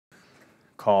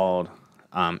called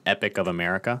Epic of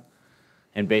America.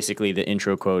 And basically the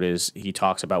intro quote is he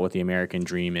talks about what the American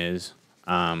dream is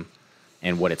and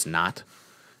what it's not.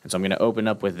 And so I'm going to open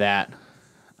up with that.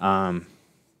 And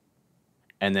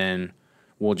then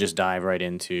we'll just dive right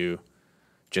into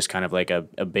just kind of like a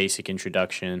basic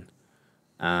introduction.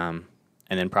 And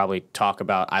then probably talk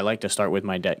about, I like to start with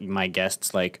my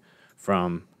guests like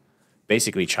from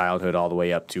basically childhood all the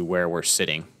way up to where we're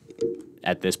sitting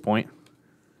at this point.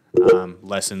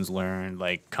 Lessons learned,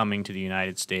 like coming to the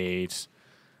United States,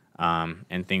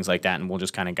 and things like that. And we'll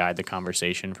just kind of guide the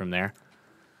conversation from there.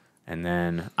 And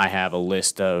then I have a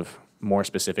list of more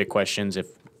specific questions. If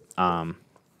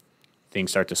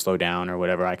things start to slow down or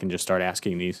whatever, I can just start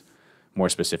asking these more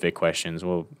specific questions.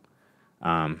 We'll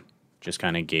just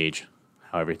kind of gauge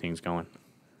how everything's going.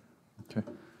 Okay.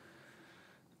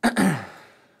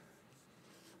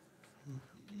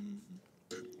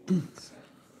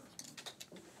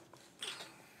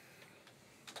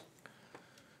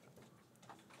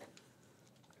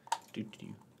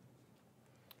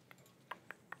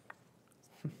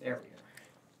 There we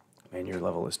go. Man, your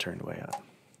level is turned way up.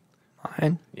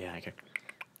 Mine? Yeah, I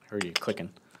heard you clicking.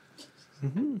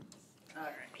 Mm-hmm. All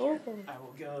right. Here. I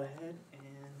will go ahead and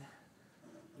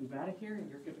move out of here, and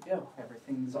you're good to go.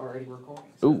 Everything's already recording.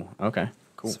 So. Ooh, okay,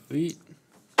 cool. Sweet.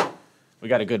 We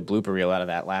got a good blooper reel out of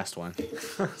that last one.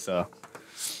 So,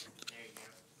 There you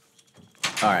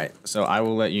go. all right. So I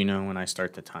will let you know when I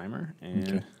start the timer,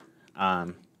 and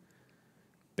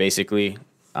basically,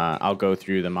 I'll go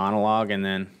through the monologue, and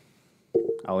then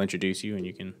I'll introduce you, and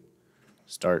you can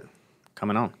start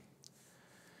coming on.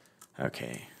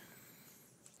 Okay.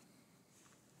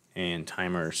 And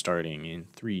timer starting in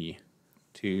 3,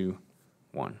 2,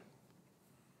 1.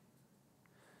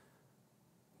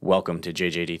 Welcome to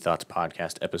JJD Thoughts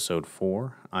Podcast, Episode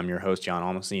 4. I'm your host, John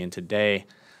Almasy, and today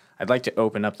I'd like to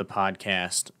open up the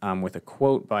podcast with a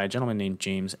quote by a gentleman named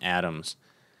James Adams.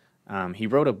 He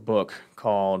wrote a book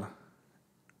called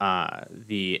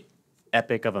The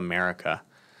Epic of America,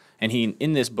 and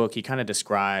in this book, he kind of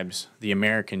describes the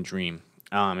American dream.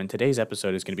 And today's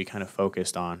episode is going to be kind of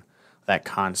focused on that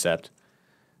concept.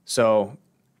 So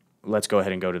let's go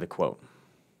ahead and go to the quote.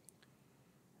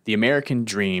 The American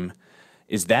dream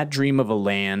is that dream of a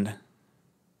land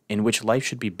in which life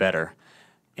should be better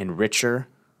and richer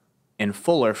and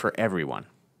fuller for everyone,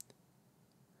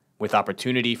 with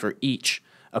opportunity for each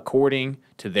according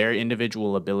to their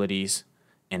individual abilities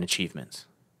and achievements.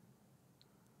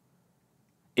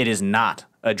 It is not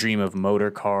a dream of motor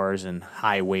cars and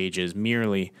high wages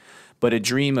merely, but a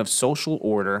dream of social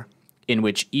order in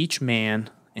which each man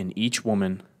and each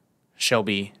woman shall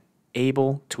be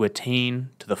able to attain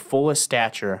to the fullest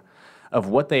stature of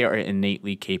what they are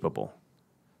innately capable,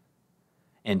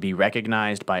 and be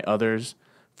recognized by others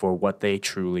for what they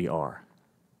truly are,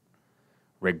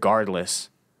 regardless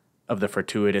of the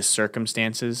fortuitous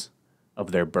circumstances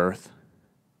of their birth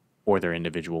or their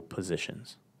individual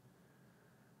positions.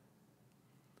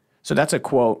 So that's a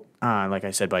quote, like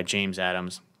I said, by James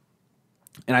Adams.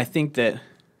 And I think that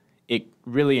it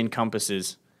really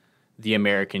encompasses the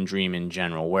American dream in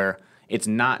general, where it's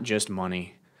not just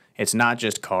money, it's not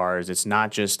just cars, it's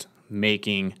not just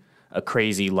making a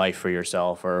crazy life for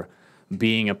yourself or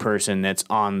being a person that's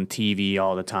on TV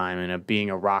all the time and being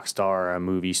a rock star or a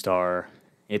movie star.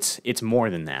 It's more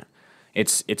than that.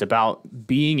 It's about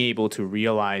being able to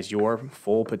realize your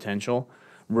full potential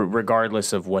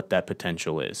regardless of what that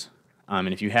potential is.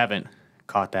 And if you haven't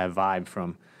caught that vibe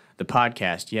from the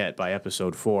podcast yet, by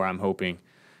episode 4, I'm hoping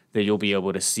that you'll be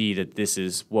able to see that this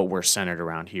is what we're centered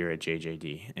around here at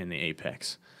JJD in the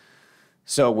Apex.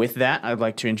 So with that, I'd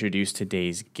like to introduce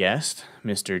today's guest,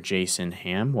 Mr. Jason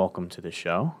Ham. Welcome to the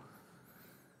show.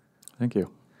 Thank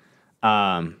you.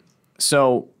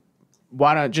 So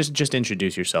why don't just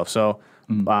introduce yourself? So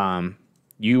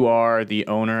you are the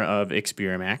owner of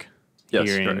ExperiMac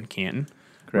here in Canton,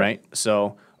 right?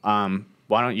 So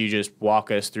why don't you just walk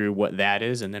us through what that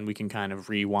is, and then we can kind of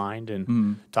rewind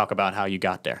and talk about how you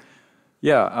got there.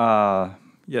 Yeah.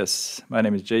 Yes. My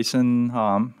name is Jason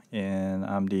Ham, and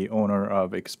I'm the owner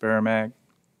of ExperiMac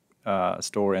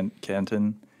store in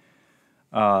Canton.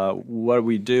 What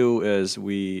we do is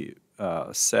we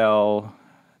sell,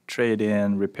 trade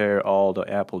in, repair all the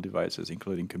Apple devices,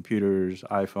 including computers,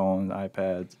 iPhones,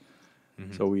 iPads.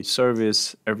 Mm-hmm. So we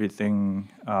service everything,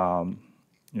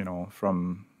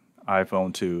 from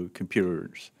iPhone to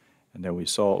computers, and then we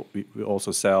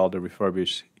also sell the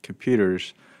refurbished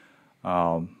computers.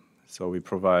 So we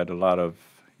provide a lot of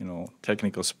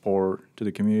technical support to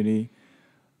the community,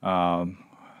 and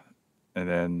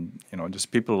then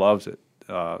just people loves it.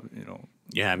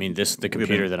 Yeah, I mean, the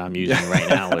computer that I'm using right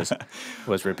now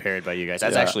was repaired by you guys.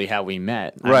 That's actually how we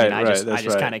met. I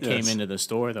just kind of came into the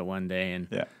store the one day and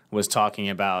was talking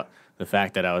about the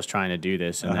fact that I was trying to do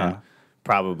this, and then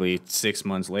probably 6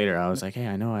 months later, I was like, hey,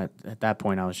 I know at that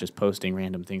point I was just posting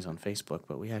random things on Facebook,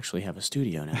 but we actually have a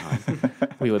studio now.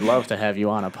 We would love to have you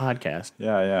on a podcast.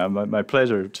 Yeah, my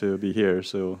pleasure to be here.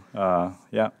 So,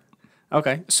 yeah.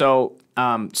 Okay, so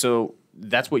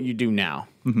that's what you do now,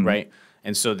 right?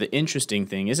 And so the interesting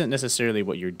thing isn't necessarily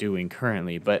what you're doing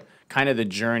currently, but kind of the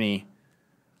journey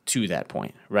to that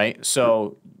point, right?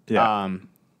 So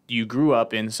you grew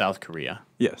up in South Korea.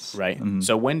 Yes. Right?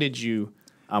 So when did you,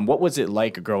 what was it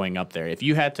like growing up there? If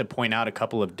you had to point out a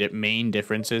couple of main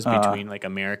differences between like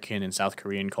American and South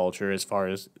Korean culture as far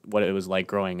as what it was like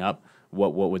growing up,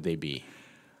 what would they be?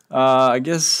 I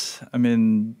guess, I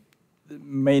mean, the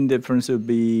main difference would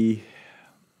be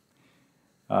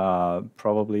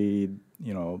probably,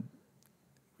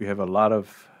 we have a lot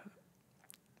of,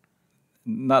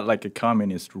 not like a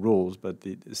communist rules, but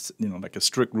like a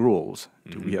strict rules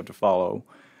we have to follow.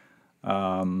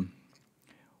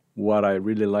 What I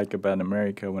really like about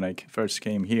America when I first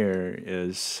came here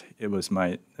is I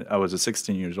was a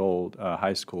 16 years old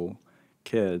high school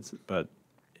kid, but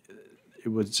it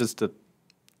was just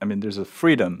there's a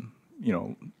freedom,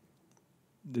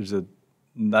 there's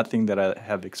nothing that I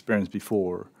have experienced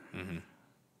before.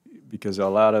 Because a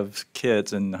lot of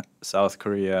kids in South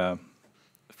Korea,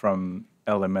 from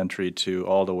elementary to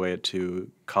all the way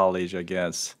to college, I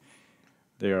guess,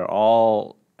 they are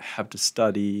all have to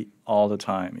study all the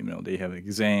time. They have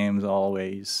exams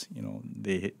always.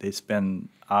 They spend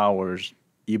hours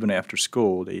even after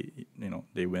school.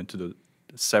 They went to the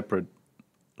separate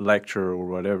lecture or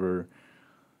whatever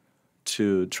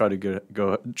to try to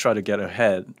get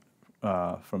ahead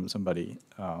from somebody.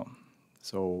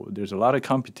 So there's a lot of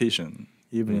competition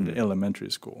even in the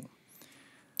elementary school.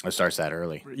 It starts that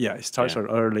early. Yeah, it starts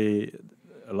early.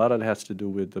 A lot of it has to do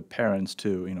with the parents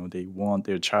too. They want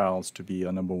their child to be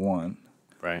a number one.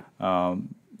 Right.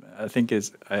 I think it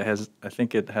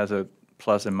has a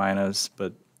plus and minus,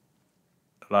 but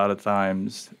a lot of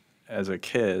times as a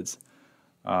kid,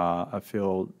 I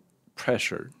feel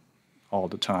pressured all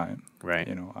the time. Right.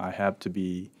 I have to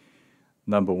be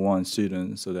number one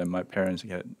student so that my parents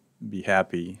can be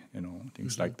happy.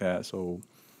 Things like that. So,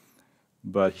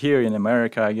 but here in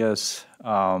America, I guess.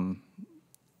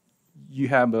 You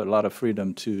have a lot of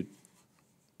freedom to,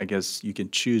 I guess you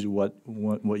can choose what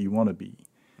you want to be.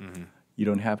 You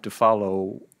don't have to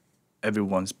follow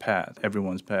everyone's path,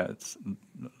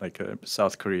 like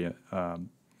South Korea.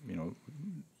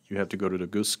 You have to go to the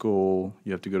good school,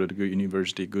 you have to go to the good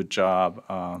university, good job.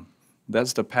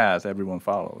 That's the path everyone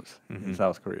follows in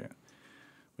South Korea.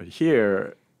 But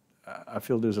here, I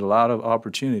feel there's a lot of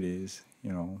opportunities.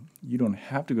 You don't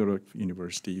have to go to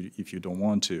university if you don't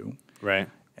want to. Right.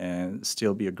 And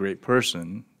still be a great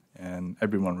person, and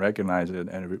everyone recognize it,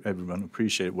 and everyone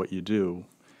appreciate what you do.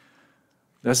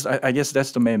 I guess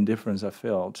that's the main difference I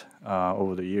felt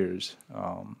over the years.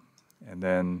 And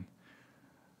then,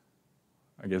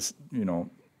 I guess,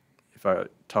 if I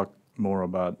talk more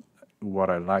about what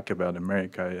I like about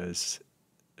America is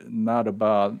not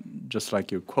about, just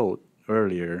like your quote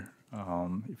earlier,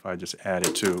 if I just add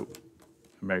it to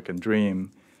American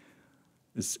Dream,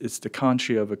 it's the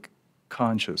country of a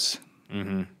conscious.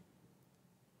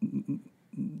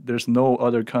 There's no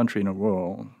other country in the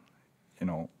world,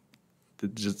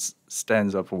 that just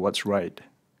stands up for what's right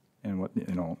and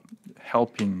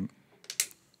helping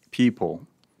people.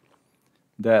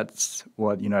 That's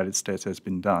what United States has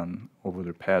been done over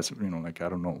the past, like, I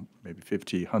don't know, maybe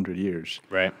 50, 100 years.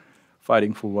 Right.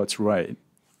 Fighting for what's right.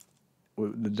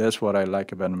 That's what I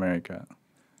like about America.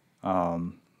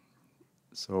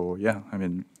 So, yeah,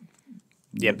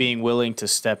 being willing to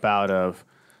step out of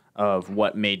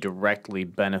what may directly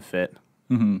benefit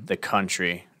the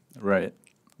country. Right.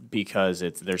 Because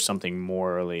there's something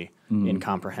morally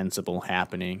incomprehensible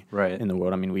happening in the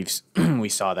world. We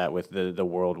saw that with the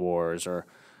world wars or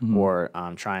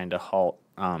trying to halt.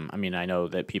 I know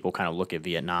that people kind of look at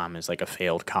Vietnam as like a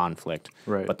failed conflict,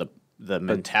 but the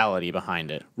mentality behind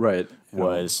it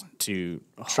was to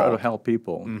try to help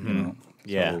people.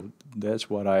 Yeah. So that's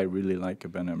what I really like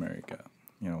about America.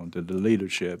 The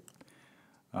leadership,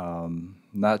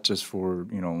 not just for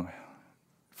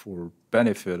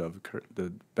benefit of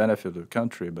the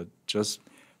country, but just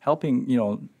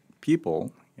helping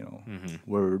people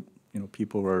where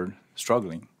people are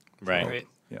struggling. Right. Right.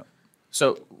 Yeah.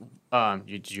 So,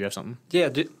 did you have something? Yeah.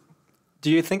 Do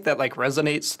you think that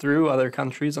resonates through other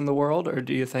countries in the world, or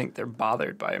do you think they're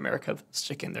bothered by America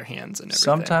sticking their hands in everything?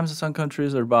 Sometimes some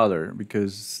countries are bothered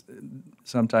because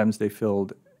sometimes they feel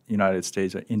the United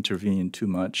States are intervening too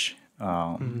much,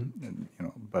 and,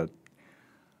 but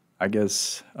I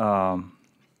guess, but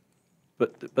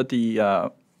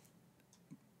the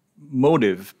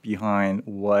motive behind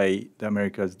why the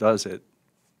Americas does it,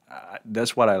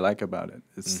 that's what I like about it.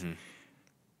 It's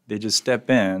they just step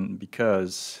in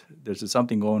because there's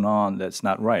something going on that's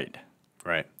not right.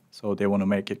 Right. So they want to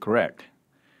make it correct.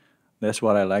 That's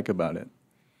what I like about it.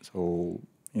 So,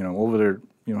 over the,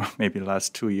 maybe the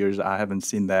last 2 years, I haven't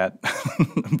seen that,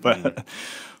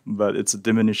 but it's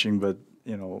diminishing. But,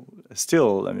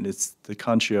 still, I mean, it's the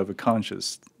country of a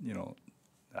conscious,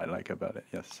 I like about it,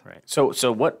 yes. Right.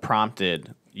 So what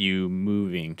prompted you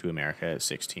moving to America at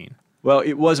 16? Well,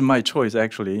 it wasn't my choice,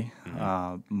 actually.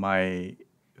 My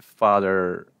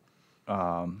father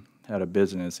had a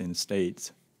business in the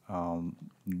States.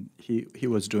 He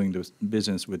was doing this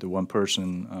business with the one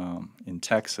person in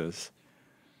Texas.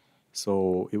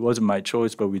 So it wasn't my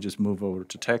choice, but we just moved over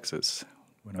to Texas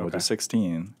when I was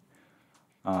 16.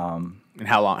 And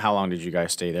how long did you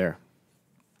guys stay there?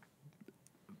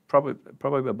 Probably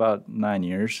about 9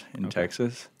 years in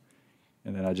Texas.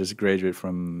 And then I just graduated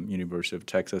from University of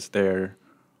Texas there.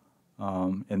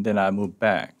 And then I moved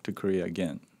back to Korea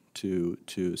again to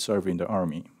serve in the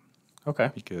Army.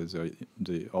 Okay. Because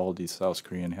all the South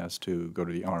Korean has to go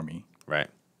to the Army. Right.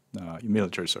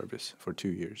 Military service for 2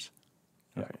 years.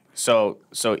 Yeah. Okay.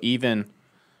 So even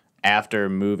after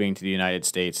moving to the United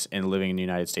States and living in the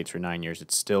United States for 9 years,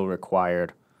 it's still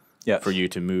required for you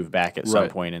to move back at some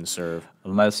point and serve.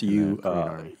 Unless you Korean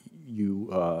Army.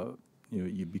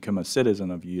 you become a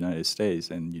citizen of the United States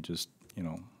and you just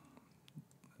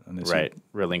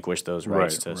relinquish those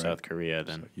rights to South Korea,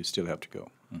 then so you still have to go.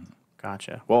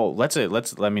 Gotcha. Well, let's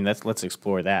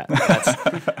explore that.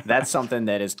 That's something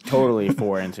that is totally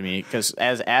foreign to me because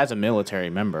as a military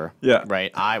member,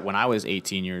 right? When I was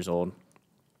 18 years old,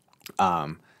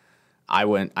 I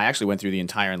actually went through the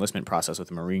entire enlistment process with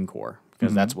the Marine Corps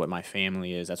because that's what my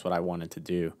family is. That's what I wanted to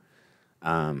do.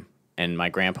 And my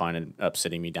grandpa ended up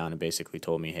sitting me down and basically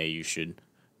told me, hey, you should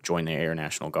join the Air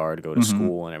National Guard, go to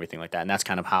school and everything like that. And that's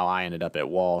kind of how I ended up at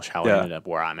Walsh, how I ended up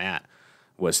where I'm at,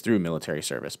 was through military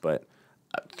service. But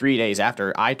 3 days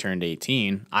after I turned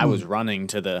 18, I was running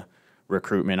to the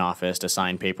recruitment office to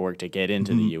sign paperwork to get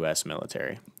into the U.S.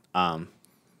 military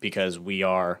because we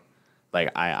are,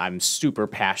 I'm super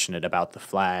passionate about the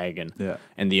flag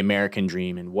and the American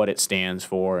dream and what it stands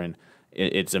for. And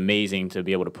it's amazing to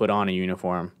be able to put on a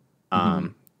uniform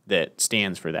that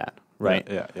stands for that, right?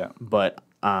 Yeah. But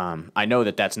I know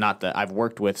that that's not I've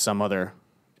worked with some other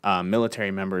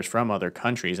military members from other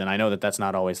countries, and I know that that's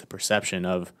not always the perception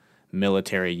of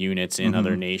military units in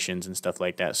other nations and stuff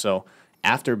like that. So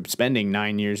after spending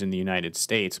 9 years in the United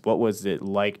States, what was it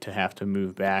like to have to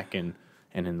move back and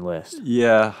enlist?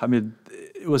 Yeah, I mean,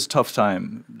 it was a tough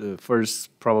time. The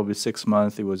first probably 6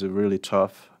 months, it was really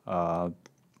tough. I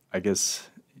guess,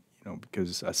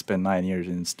 because I spent 9 years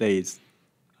in the States,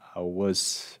 I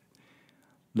was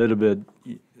a little bit,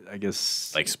 I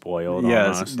guess... Like spoiled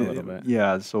almost a little bit.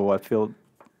 Yeah, so I feel,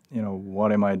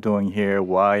 what am I doing here?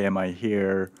 Why am I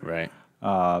here? Right.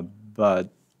 But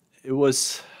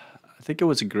I think it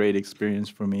was a great experience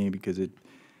for me because it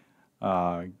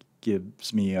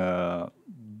gives me a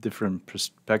different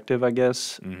perspective, I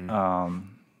guess,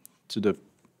 to the,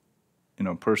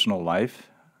 personal life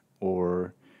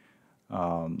or,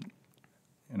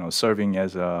 serving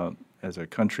as a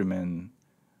countryman.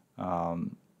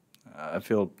 I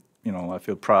feel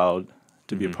proud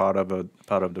to be a part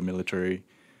of the military,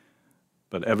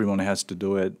 but everyone has to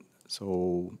do it.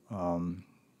 So,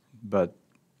 but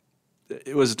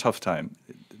it was a tough time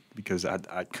because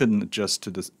I couldn't adjust to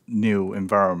this new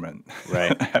environment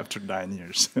after 9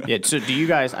 years. Yeah. So do you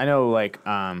guys? I know,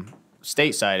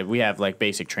 stateside, we have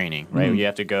basic training, right? You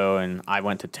have to go, and I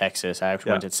went to Texas. I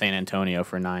actually went to San Antonio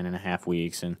for 9.5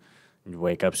 weeks, and you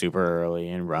wake up super early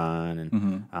and run,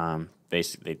 and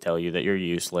basically they tell you that you're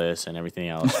useless and everything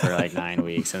else for 9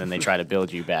 weeks, and then they try to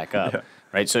build you back up,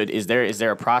 right? So is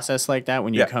there a process like that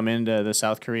when you come into the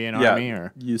South Korean Army?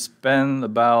 Or you spend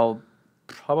about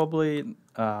probably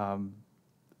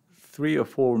 3 or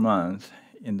 4 months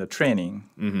in the training.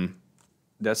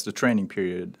 That's the training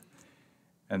period.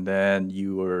 And then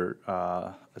you were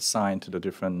assigned to the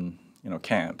different,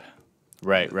 camp.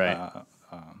 Right.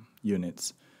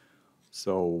 Units.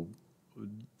 So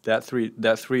that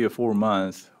 3 or 4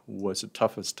 months was the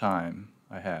toughest time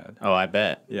I had. Oh, I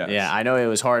bet. Yes. Yeah, I know it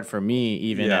was hard for me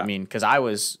even. I mean, because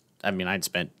I'd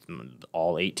spent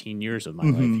all 18 years of my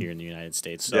life here in the United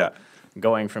States. So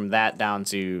going from that down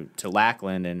to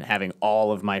Lackland and having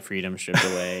all of my freedom stripped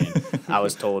away. And I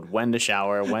was told when to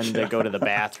shower, when to go to the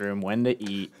bathroom, when to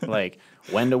eat, like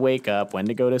when to wake up, when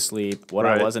to go to sleep, what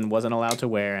I Right. wasn't allowed to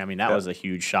wear. I mean, that was a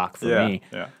huge shock for Yeah, me.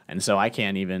 yeah. And so I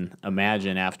can't even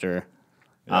imagine after.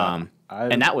 And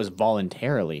that was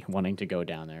voluntarily wanting to go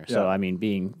down there. So Yeah. I mean,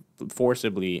 being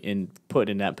forcibly put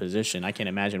in that position, I can't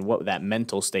imagine what that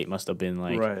mental state must have been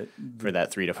like Right. for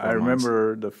that 3 to 4 I months.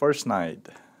 remember the first night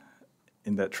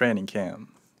in that training camp,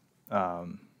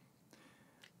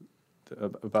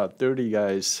 about 30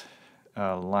 guys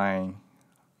lying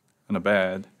on a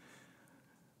bed.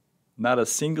 Not a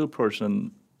single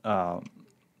person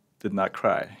did not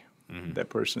cry. That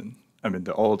person. I mean,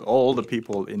 all the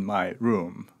people in my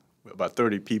room, about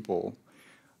 30 people,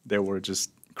 they were just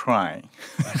crying,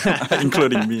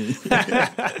 including me.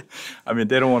 I mean,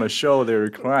 they don't want to show they were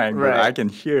crying, but Right. I can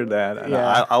hear that. And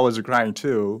Yeah. I was crying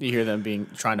too. You hear them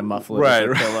trying to muffle it Right,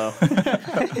 with a right.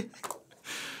 pillow.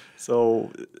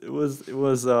 So it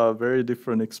was a very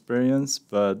different experience,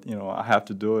 but I have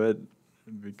to do it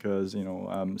because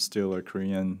I'm still a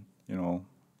Korean. I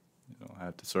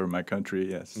have to serve my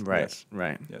country. Yes. Right, Yes.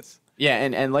 right. Yes. Yeah,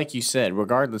 and like you said,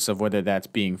 regardless of whether that's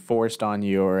being forced on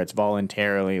you or it's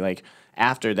voluntarily, like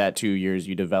after that 2 years,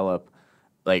 you develop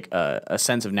like a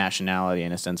sense of nationality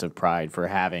and a sense of pride for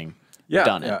having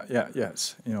done it.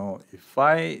 Yes. If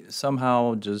I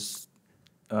somehow just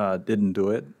didn't do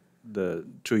it, the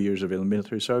 2 years of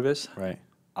military service, Right.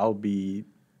 I'll be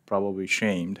probably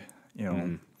shamed,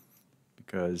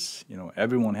 because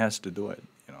everyone has to do it.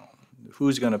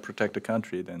 Who's going to protect the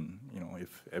country then?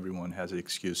 If everyone has an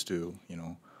excuse to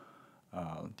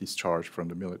discharge from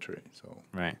the military. So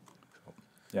Right.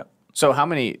 yeah. So how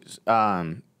many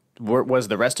was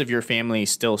the rest of your family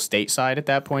still stateside at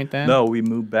that point then? No, we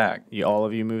moved back. All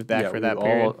of you moved back for that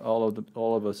period?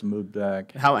 All of us moved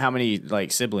back. How many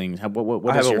like siblings?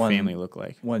 What I does have your one- family look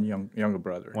like? One younger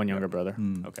brother. One younger brother?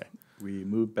 Mm. Okay. We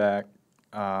moved back,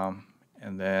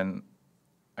 and then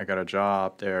I got a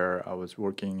job there. I was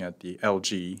working at the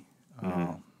LG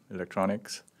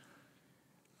Electronics.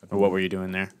 Or what were you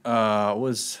doing there? I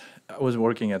was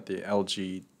working at the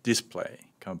LG display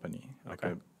company.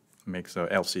 Okay. Makes a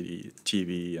LCD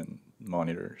TV and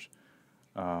monitors.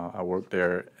 I worked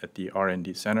there at the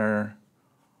R&D center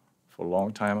for a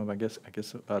long time. I guess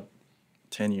about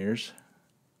 10 years.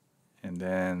 And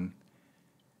then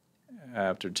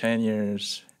after 10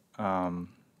 years, I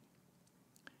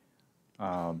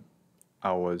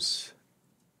was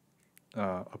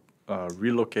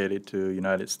relocated to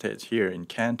United States here in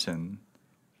Canton.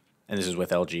 And this is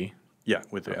with LG? Yeah,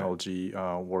 with the LG,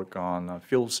 work on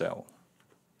fuel cell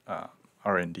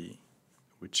R&D,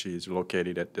 which is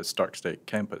located at the Stark State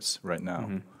campus right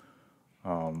now.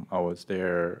 I was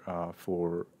there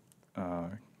for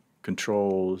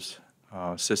controls,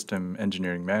 system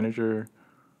engineering manager.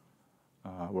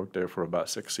 I worked there for about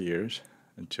 6 years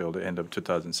until the end of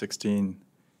 2016,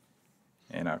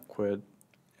 and I quit.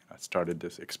 I started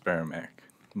this ExperiMac,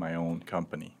 my own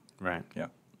company. Right. Yeah.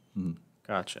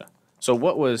 Gotcha. So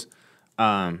what was,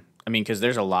 I mean, because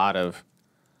there's a lot of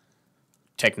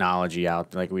technology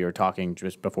out, like we were talking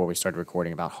just before we started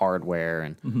recording about hardware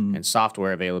and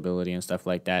software availability and stuff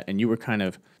like that. And you were kind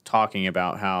of talking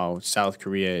about how South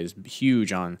Korea is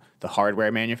huge on the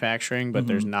hardware manufacturing, but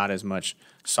there's not as much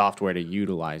software to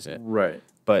utilize it. Right.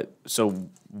 But so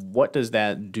what does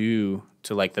that do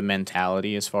to like the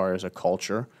mentality as far as a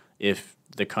culture if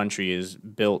the country is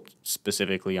built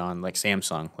specifically on like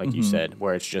Samsung, like you said,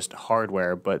 where it's just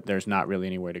hardware, but there's not really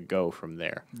anywhere to go from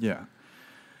there? Yeah.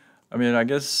 I mean, I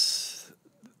guess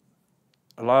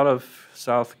a lot of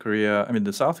South Korea,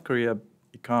 the South Korea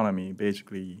economy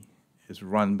basically is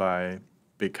run by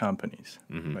big companies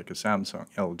like a Samsung,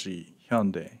 LG,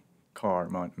 Hyundai, car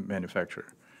manufacturer.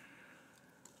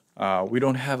 We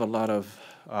don't have a lot of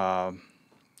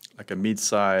like a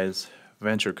mid-size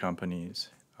venture companies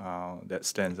that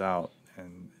stands out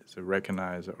and is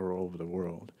recognized all over the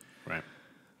world. Right.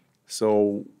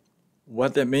 So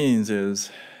what that means is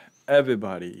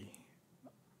everybody,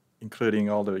 including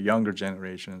all the younger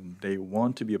generation, they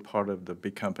want to be a part of the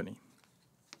big company.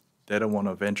 They don't want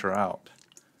to venture out.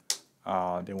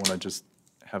 They want to just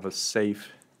have a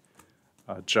safe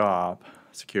job,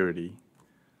 security.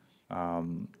 I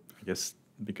guess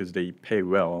because they pay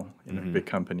well in a big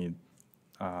company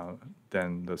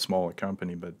than the smaller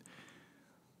company. But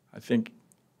I think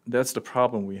that's the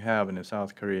problem we have in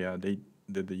South Korea.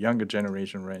 The younger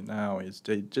generation right now is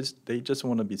they just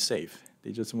want to be safe.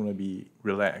 They just want to be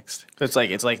relaxed. So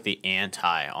it's like the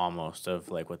anti almost of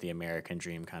like what the American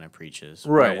dream kind of preaches.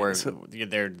 Right. Where So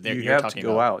they're you you're have to talking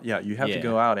go about out. Yeah, you have to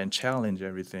go out and challenge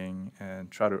everything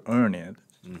and try to earn it.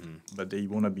 But they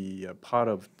want to be a part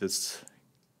of this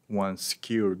one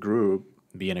secure group.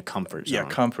 be in a comfort zone. Yeah,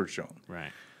 comfort zone.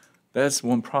 Right. That's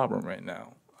one problem right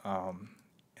now.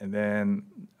 And then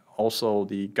also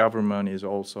the government is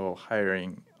also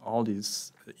hiring all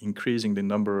these, increasing the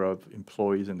number of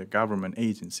employees in the government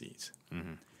agencies,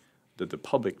 the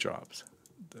public jobs,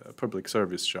 the public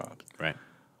service jobs. Right.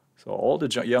 So all the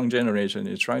young generation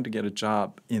is trying to get a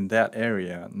job in that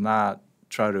area, not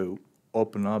try to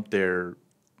open up their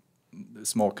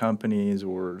small companies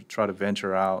or try to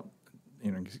venture out,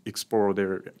 explore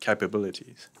their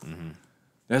capabilities.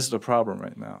 That's the problem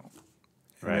right now.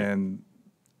 Right. And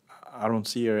I don't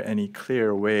see any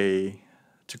clear way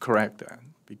to correct that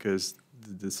because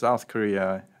the South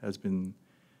Korea has been,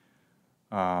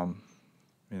 after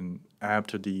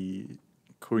the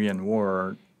Korean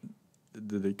War,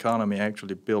 the economy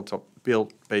actually built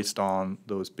based on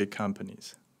those big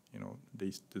companies.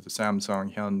 The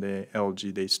Samsung, Hyundai,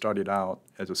 LG, they started out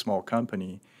as a small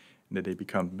company, and then they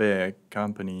become big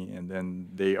company, and then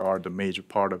they are the major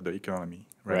part of the economy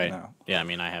right now. Yeah, I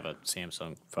mean, I have a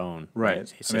Samsung phone. Right.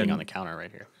 It's sitting on the counter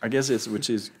right here. I guess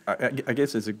I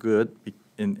guess it's a good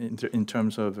in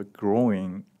terms of a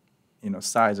growing,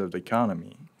 size of the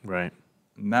economy. Right.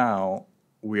 Now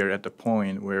we are at the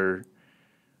point where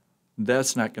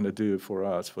that's not going to do it for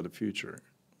us for the future.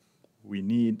 We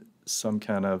need some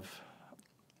kind of,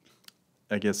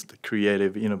 I guess, the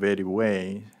creative, innovative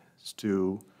way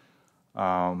to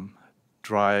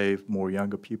drive more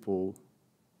younger people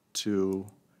to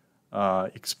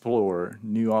explore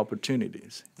new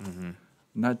opportunities,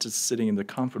 not just sitting in the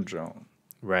comfort zone.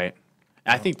 Right.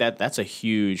 I think that's a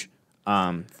huge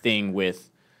thing with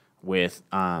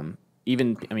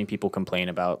even, I mean, people complain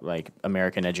about like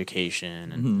American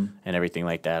education and everything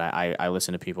like that. I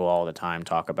listen to people all the time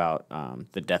talk about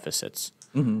the deficits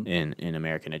in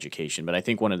American education. But I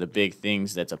think one of the big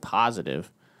things that's a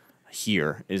positive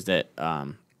here is that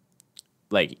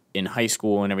like in high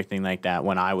school and everything like that,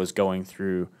 when I was going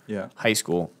through high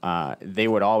school, they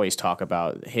would always talk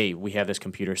about, hey, we have this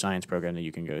computer science program that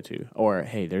you can go to. Or,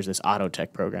 hey, there's this auto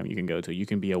tech program you can go to. You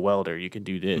can be a welder. You can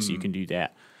do this. You can do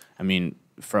that. I mean,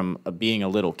 from being a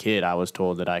little kid, I was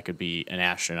told that I could be an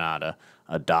astronaut,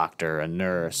 a doctor, a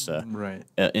nurse,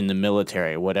 in the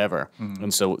military, whatever.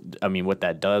 And so, I mean, what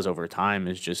that does over time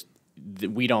is just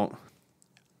we don't,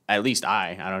 at least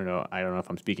I don't know if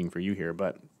I'm speaking for you here,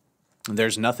 but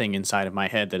there's nothing inside of my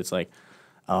head that it's like,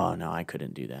 oh, no, I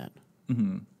couldn't do that.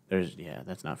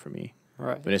 That's not for me.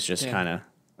 Right. But it's just kind of,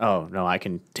 oh, no, I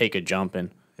can take a jump and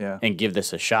give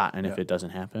this a shot. And if it doesn't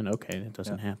happen, okay, it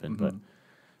doesn't happen. But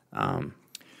I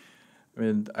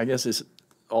mean, I guess it's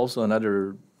also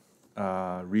another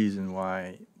reason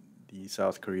why the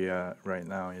South Korea right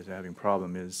now is having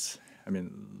problem is, I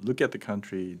mean, look at the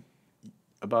country,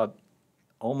 about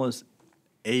almost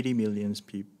 80 million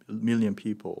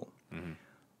people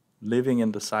living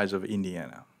in the size of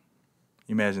Indiana.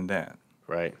 Imagine that.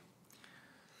 Right.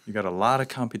 You got a lot of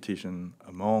competition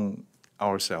among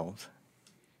ourselves,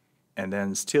 and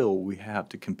then still we have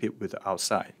to compete with the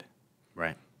outside.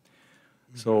 Right.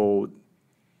 So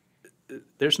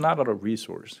there's not a lot of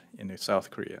resource in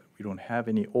South Korea. We don't have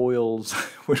any oils.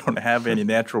 We don't have any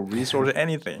natural resource,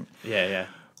 anything. Yeah.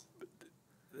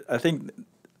 I think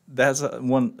that's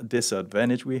one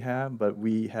disadvantage we have, but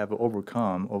we have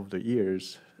overcome over the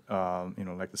years.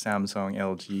 Like the Samsung,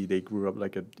 LG, they grew up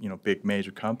like a big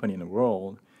major company in the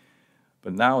world,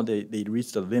 but now they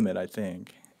reached the limit. I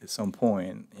think at some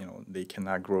point, they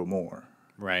cannot grow more.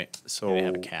 Right. So they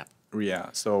have a cap.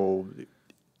 Yeah. So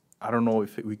I don't know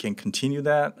if we can continue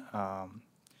that,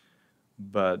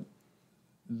 but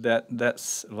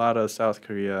that's a lot of South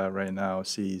Korea right now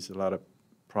sees a lot of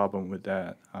problem with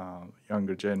that.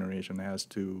 Younger generation has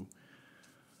to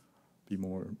be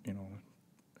more,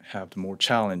 have the more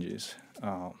challenges.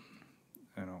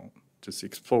 Just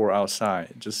explore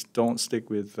outside. Just don't stick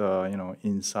with,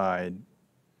 inside.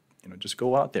 Just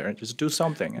go out there and just do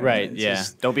something. Right. Yeah.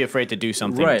 Don't be afraid to do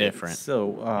something different.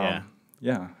 So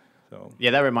yeah. So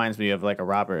yeah, that reminds me of like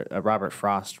Robert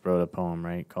Frost wrote a poem,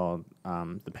 right, called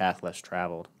 "The Path Less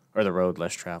Traveled" or "The Road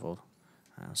Less Traveled."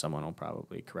 Someone will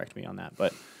probably correct me on that,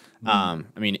 but I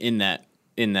mean, in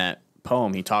that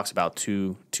poem, he talks about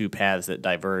two paths that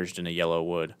diverged in a yellow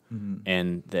wood,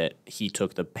 and that he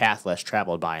took the path less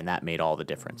traveled by, and that made all the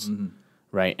difference,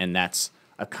 right? And that's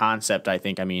a concept, I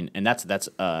think. I mean, and that's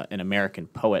an American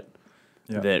poet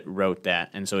that wrote that,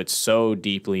 and so it's so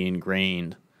deeply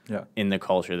ingrained Yeah. in the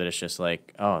culture that it's just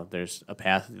like, oh, there's a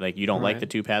path. Like, you don't like the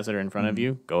two paths that are in front of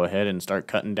you, go ahead and start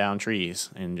cutting down trees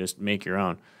and just make your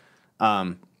own.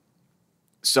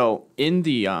 So in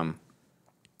the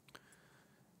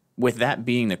with that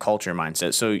being the culture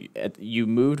mindset, so you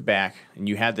moved back and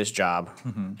you had this job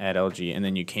at LG, and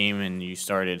then you came and you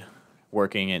started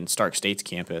working in Stark State's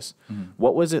campus.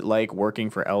 What was it like working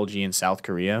for LG in South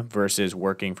Korea versus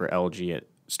working for LG at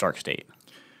Stark State?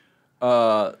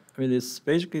 I mean, it's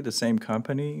basically the same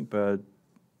company, but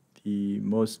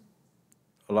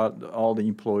all the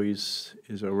employees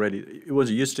is already. It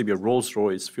used to be a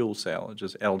Rolls-Royce fuel cell.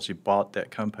 Just LG bought that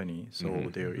company, so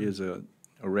there is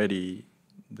already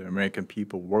the American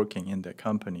people working in that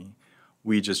company.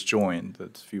 We just joined. A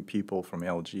few people from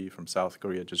LG from South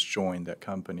Korea just joined that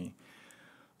company.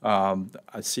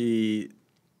 I see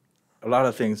a lot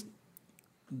of things.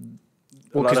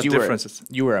 Well, a lot of you differences.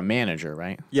 You were a manager,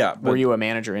 right? Yeah. Were you a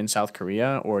manager in South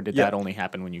Korea, or did Yeah. that only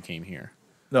happen when you came here?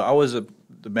 No, I was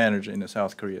the manager in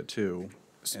South Korea too,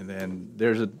 and then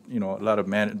there's a lot of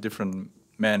different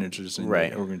managers in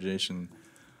Right. the organization.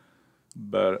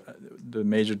 But the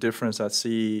major difference I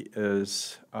see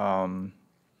is in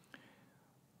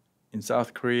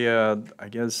South Korea, I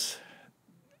guess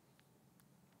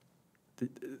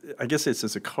it's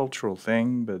just a cultural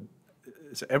thing, but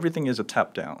everything is a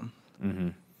top down.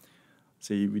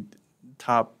 See,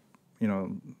 top,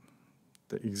 the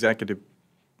executive,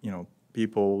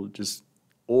 people just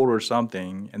order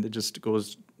something and it just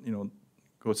goes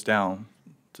down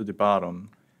to the bottom.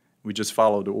 We just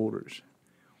follow the orders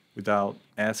without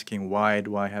asking, why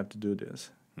do I have to do this?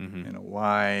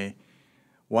 Why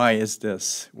is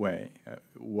this way?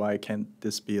 Why can't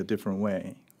this be a different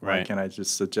way? Why Right. can't I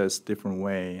just suggest different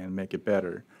way and make it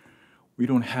better? We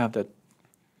don't have that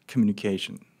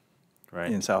communication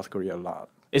Right. in South Korea a lot.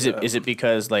 Is it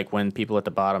because, like, when people at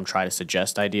the bottom try to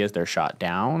suggest ideas, they're shot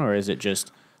down, or is it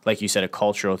just, like you said, a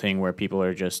cultural thing where people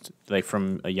are just, like,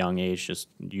 from a young age, just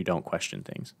you don't question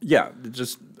things? Yeah,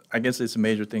 I guess it's a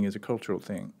major thing. It's a cultural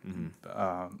thing.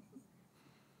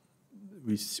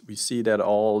 We see that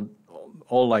all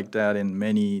like that in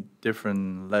many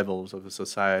different levels of the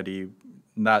society,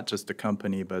 not just the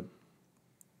company, but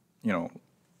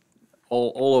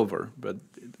all over. But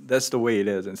that's the way it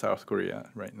is in South Korea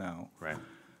right now. Right.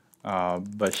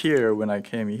 But here, when I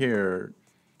came here,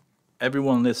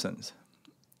 everyone listens.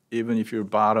 Even if you're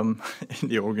bottom in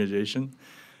the organization,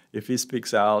 if he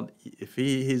speaks out, if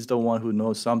he's the one who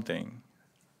knows something,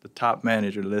 the top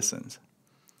manager listens.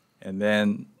 And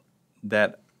then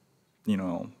that,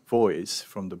 voice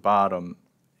from the bottom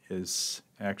is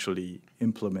actually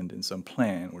implementing some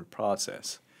plan or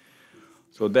process.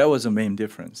 So that was the main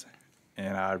difference.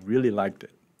 And I really liked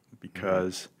it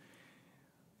because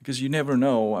you never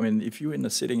know. I mean, if you're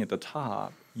sitting at the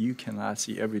top, you cannot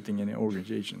see everything in the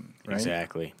organization, right?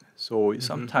 Exactly. So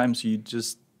sometimes you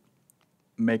just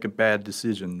make a bad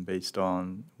decision based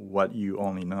on what you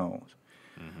only know.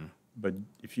 But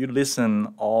if you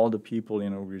listen all the people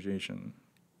in an organization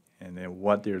and then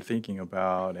what they're thinking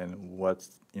about and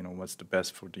what's the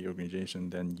best for the organization,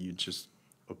 then you just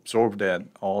absorb that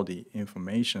all the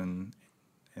information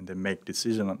and then make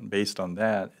decision based on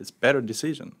that. It's better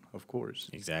decision, of course.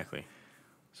 Exactly.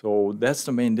 So that's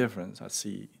the main difference I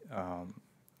see,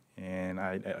 and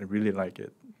I really like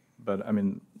it. But I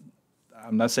mean,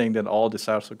 I'm not saying that all the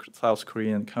South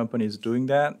Korean companies doing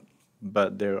that,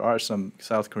 but there are some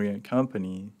South Korean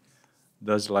company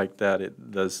does like that.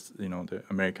 It does, the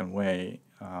American way.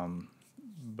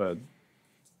 But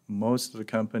most of the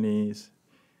companies,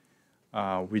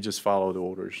 we just follow the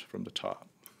orders from the top.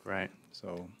 Right.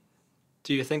 So,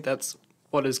 do you think that's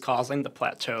what is causing the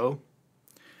plateau?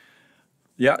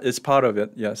 yeah, it's part of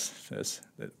it. Yes,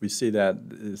 we see that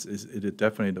it is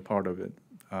definitely the part of it,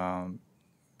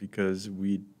 because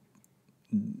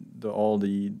all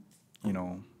the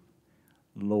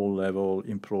low-level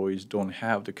employees don't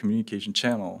have the communication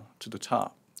channel to the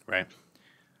top. Right.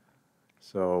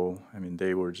 So I mean,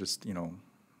 they were just I'm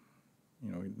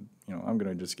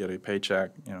gonna just get a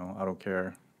paycheck. I don't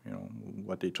care.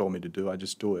 What they told me to do, I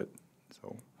just do it.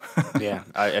 So Yeah.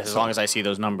 As long as I see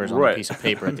those numbers on a Right. piece of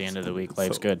paper at the end of the week,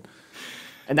 life's So- good.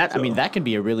 And that, I mean, that can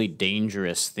be a really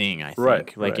dangerous thing, I think.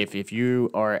 Right, Like, right. if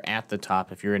you are at the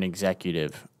top, if you're an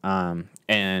executive,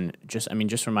 and just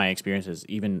from my experiences,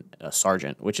 even a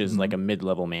sergeant, which is like a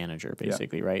mid-level manager,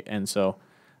 basically, right? And so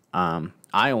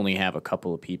I only have a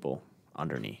couple of people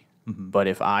under me. But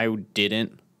if I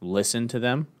didn't listen to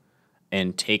them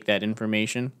and take that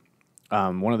information,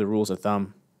 one of the rules of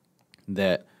thumb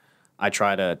that I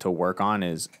try to work on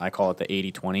is, I call it the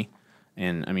 80-20.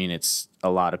 And I mean, it's a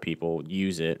lot of people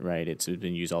use it, right? It's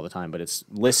been used all the time, but it's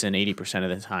listen 80% of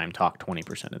the time, talk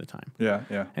 20% of the time. Yeah,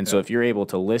 yeah. And so if you're able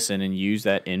to listen and use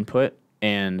that input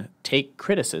and take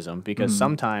criticism, because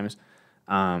sometimes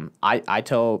I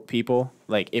tell people,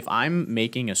 like, if I'm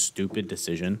making a stupid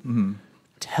decision,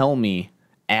 tell me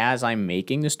as I'm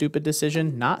making the stupid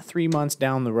decision, not 3 months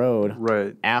down the road,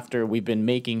 Right. after we've been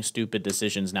making stupid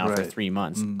decisions now for Right. 3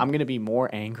 months. I'm going to be more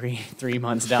angry 3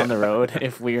 months down the road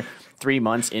if we're 3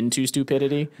 months into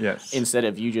stupidity, Yes. instead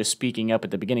of you just speaking up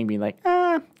at the beginning, being like,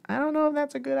 I don't know if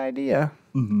that's a good idea.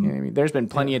 You know what I mean? There's been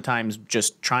plenty of times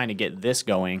just trying to get this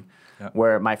going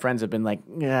where my friends have been like,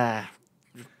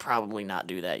 probably not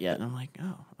do that yet. And I'm like,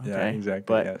 oh, okay. Yeah, exactly.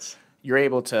 But yes. you're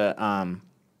able to,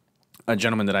 a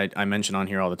gentleman that I mention on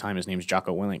here all the time, his name's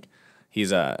Jocko Willink. He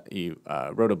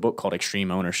wrote a book called Extreme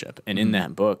Ownership. And in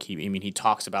that book, he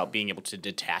talks about being able to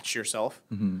detach yourself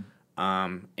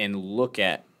and look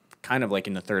at kind of like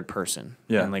in the third person.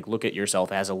 Yeah. And like look at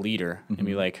yourself as a leader and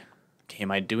be like, okay,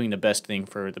 am I doing the best thing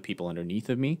for the people underneath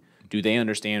of me? Do they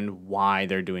understand why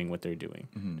they're doing what they're doing?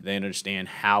 Do they understand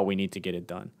how we need to get it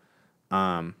done?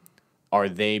 Are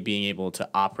they being able to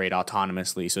operate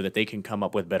autonomously so that they can come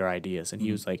up with better ideas? And he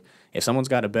was like, if someone's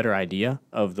got a better idea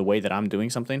of the way that I'm doing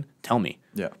something, tell me.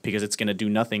 Yeah. Because it's going to do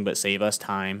nothing but save us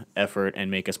time, effort,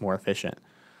 and make us more efficient.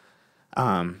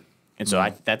 And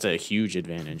so that's a huge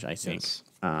advantage, I think, Yes.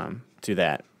 To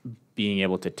that, being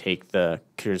able to take the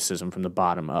criticism from the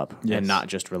bottom up and not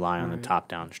just rely on the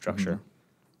top-down structure.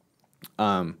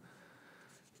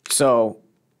 So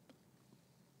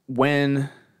when...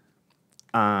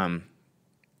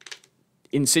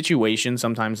 in situations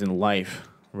sometimes in life,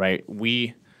 right,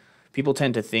 people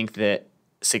tend to think that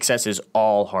success is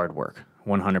all hard work,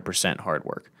 100% hard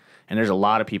work. And there's a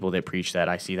lot of people that preach that.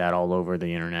 I see that all over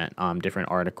the internet,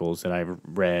 different articles that I've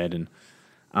read. And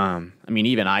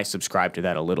even I subscribe to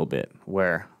that a little bit,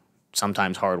 where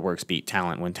sometimes hard works beat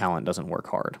talent when talent doesn't work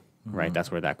hard, right? That's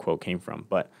where that quote came from.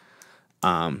 But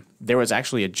there was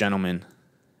actually a gentleman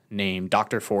named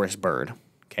Dr. Forrest Bird,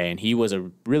 okay, and he was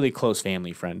a really close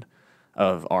family friend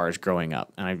of ours growing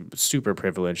up, and I'm super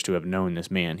privileged to have known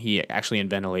this man. He actually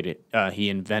invented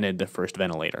the first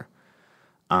ventilator,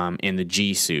 in the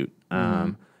G suit,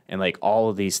 and like all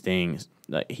of these things.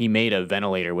 He made a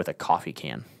ventilator with a coffee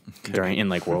can in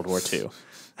like World War II.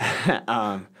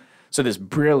 So this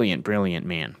brilliant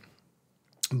man,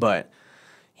 but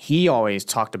he always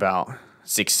talked about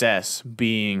success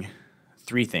being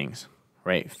three things,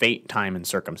 right? Fate, time, and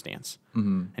circumstance.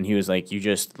 And he was like, you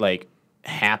just like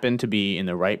happen to be in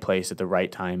the right place at the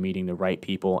right time, meeting the right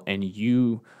people, and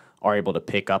you are able to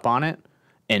pick up on it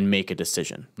and make a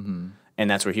decision. And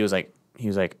that's where he was like,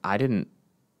 I didn't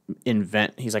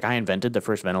invent, I invented the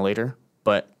first ventilator,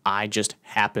 but I just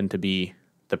happened to be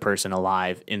the person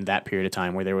alive in that period of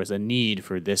time where there was a need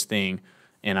for this thing.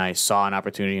 And I saw an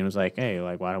opportunity and was like, hey,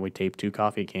 like, why don't we tape 2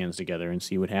 coffee cans together and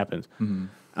see what happens?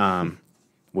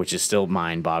 Which is still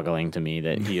mind-boggling to me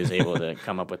that he was able to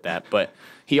come up with that. But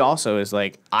he also is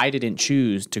like, I didn't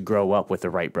choose to grow up with the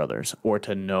Wright brothers or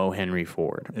to know Henry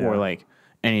Ford or like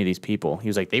any of these people. He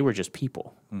was like, they were just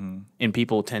people. And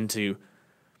people tend to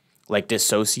like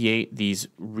dissociate these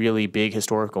really big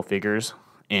historical figures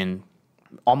and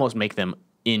almost make them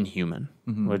inhuman.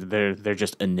 They're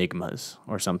just enigmas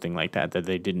or something like that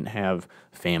they didn't have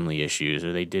family issues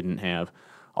or they didn't have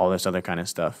all this other kind of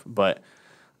stuff. But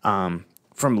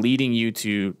from leading you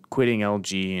to quitting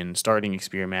LG and starting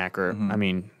ExperiMac, or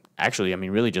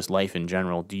really just life in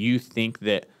general, do you think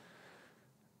that,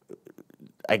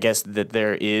 I guess, that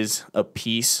there is a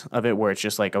piece of it where it's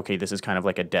just like, okay, this is kind of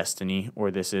like a destiny,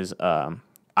 or this is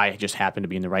I just happen to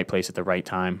be in the right place at the right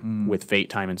time with fate,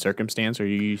 time, and circumstance, or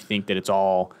do you think that it's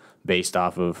all based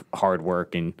off of hard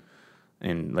work and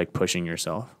like pushing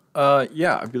yourself?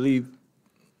 Yeah, I believe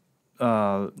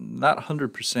not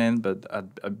 100%, but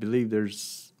I believe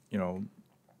there's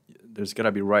got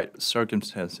to be right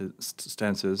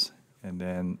circumstances and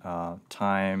then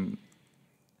time.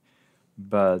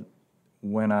 But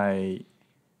when I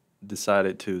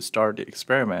decided to start the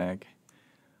ExperiMac,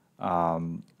 I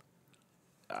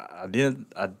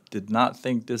did not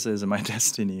think this is my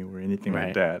destiny or anything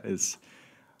like that.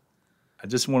 I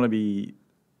just want to be,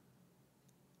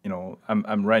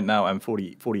 I'm right now, I'm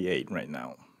 48 right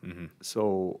now.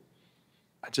 So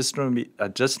I just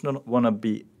don't want to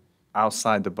be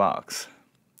outside the box.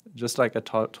 Just like I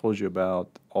told you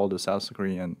about, all the South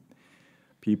Korean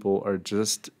people are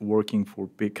just working for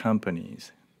big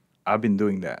companies. I've been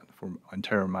doing that for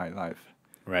entire my life.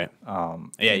 Right.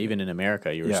 Even in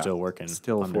America, you were still working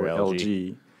still under for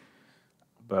LG.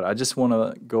 But I just want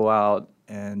to go out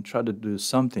and try to do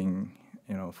something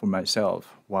for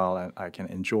myself while I can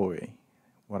enjoy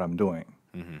what I'm doing.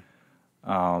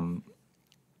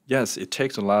 Yes, it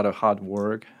takes a lot of hard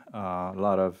work, a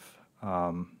lot of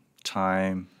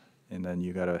time, and then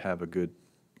you got to have a good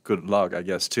luck, I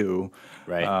guess, too.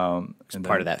 Right. It's and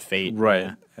part then- of that fate. Right.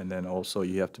 Yeah. And then also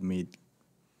you have to meet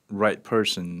right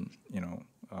person,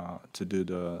 to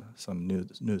do some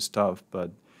new stuff.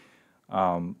 But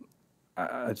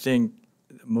I think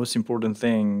the most important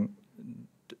thing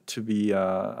to be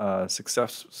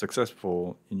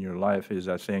successful in your life is,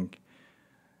 I think,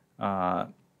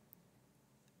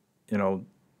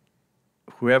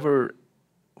 whoever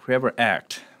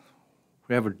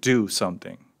do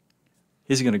something,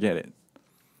 he's gonna get it.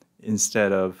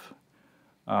 Instead of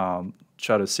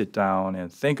try to sit down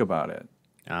and think about it.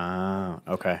 Ah,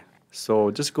 okay.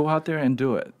 So just go out there and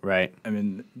do it. Right. I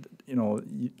mean,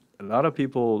 a lot of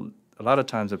people, a lot of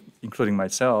times, including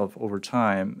myself, over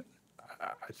time,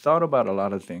 I thought about a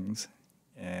lot of things,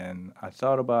 and I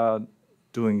thought about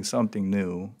doing something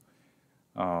new,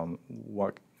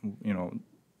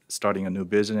 starting a new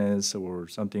business or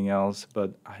something else,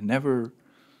 but I never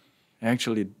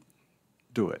actually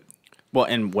do it. Well,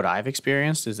 and what I've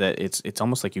experienced is that it's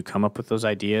almost like you come up with those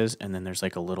ideas, and then there's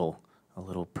like a little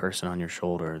person on your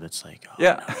shoulder that's like, oh,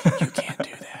 Yeah. no, you can't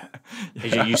do that.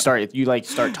 You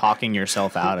start talking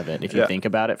yourself out of it if you Yeah. think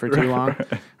about it for too long. Or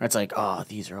it's like, oh,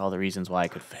 these are all the reasons why I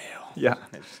could fail. Yeah.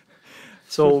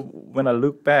 So when I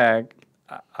look back,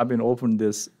 I've been open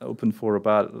for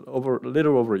about a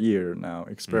little over a year now,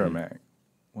 ExperiMac.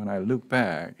 When I look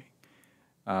back,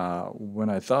 when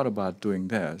I thought about doing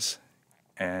this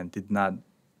and did not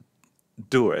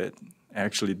do it,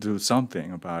 actually do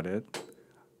something about it,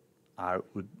 I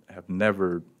would have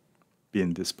never been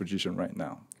in this position right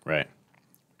now. Right.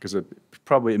 Because it's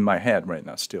probably in my head right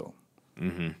now still.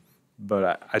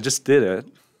 But I just did it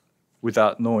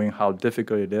without knowing how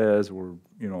difficult it is, or,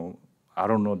 I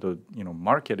don't know the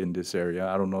market in this area.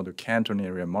 I don't know the Canton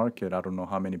area market. I don't know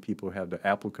how many people have the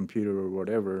Apple computer or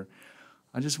whatever.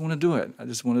 I just want to do it. I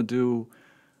just want to do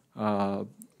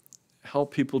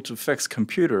help people to fix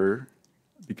computer,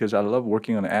 because I love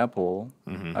working on Apple.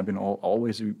 I've been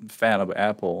always a fan of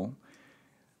Apple.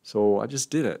 So I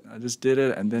just did it.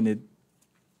 And then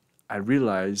I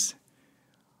realized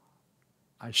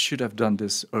I should have done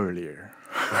this earlier.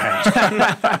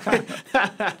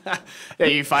 Yeah,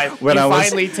 you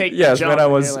finally take the jump. When I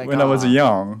and was you're like, when I was "Aw."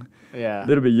 young, Yeah. a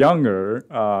little bit younger,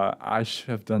 I should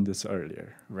have done this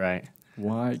earlier. Right.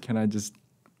 Why can't I just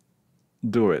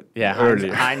do it Yeah,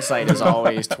 earlier? hindsight is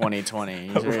always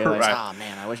 20/20. You realize, Right. oh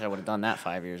man, I wish I would have done that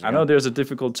 5 years ago. I know there's a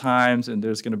difficult times and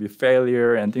there's going to be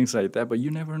failure and things like that, but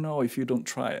you never know if you don't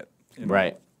try it.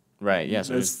 Right. Right. Yeah.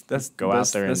 So That's go out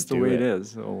there and that's the do way it. it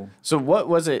is. So So what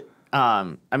was it?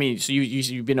 I mean, so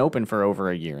you've been open for over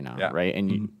a year now, Yeah. right?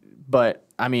 And but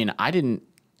I mean, I didn't.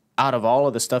 Out of all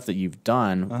of the stuff that you've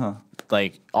done,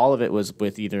 like all of it was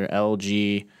with either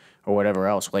LG or whatever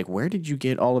else. Like, where did you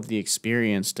get all of the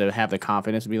experience to have the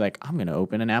confidence to be like, I'm going to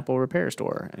open an Apple repair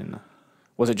store? And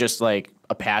was it just like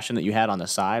a passion that you had on the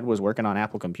side? Was working on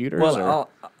Apple computers? or? Well,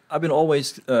 I've been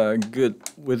always good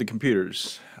with the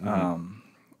computers.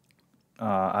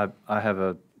 I have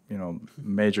a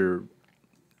major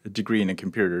degree in a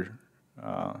computer,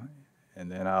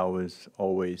 and then I was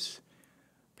always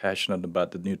passionate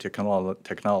about the new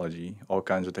technology, all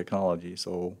kinds of technology.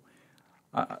 So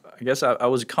I guess I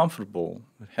was comfortable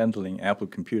with handling Apple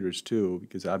computers too,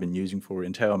 because I've been using for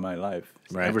entire my life,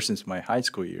 Right. ever since my high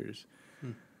school years.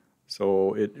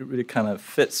 So it really kind of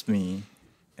fits me.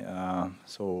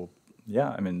 So yeah,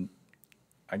 I mean,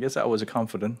 I guess I was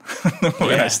confident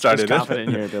when I started just confident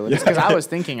in your abilities. Yeah. Because I was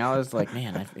thinking, I was like,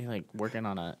 man, I feel like working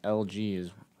on a LG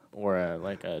or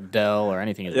a Dell or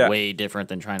anything is Yeah. way different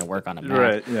than trying to work on a Mac.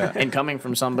 Right, yeah. And coming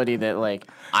from somebody that like,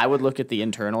 I would look at the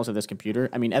internals of this computer.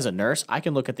 I mean, as a nurse, I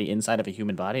can look at the inside of a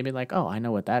human body and be like, oh, I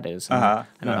know what that is. And I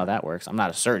know how that works. I'm not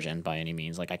a surgeon by any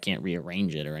means. Like, I can't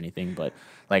rearrange it or anything. But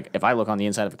like, if I look on the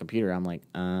inside of a computer, I'm like,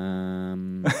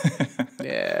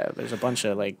 yeah, there's a bunch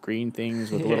of like green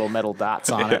things with little metal dots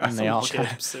on it, and they all kind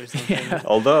Chips or something. of,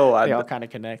 Although they all kind of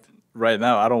connect. right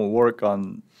now I don't work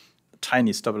on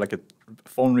tiny stuff like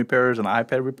phone repairs and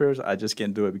iPad repairs. I just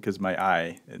can't do it because my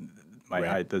eye Right.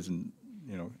 eye doesn't,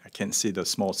 I can't see the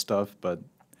small stuff. But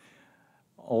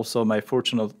also it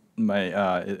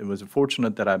was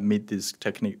fortunate that I meet these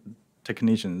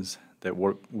technicians that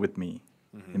work with me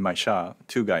in my shop.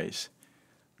 2 guys,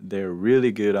 they're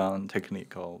really good on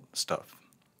technical stuff.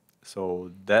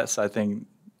 So that's, I think,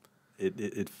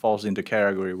 it falls into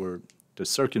category where the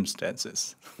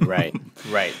circumstances. Right,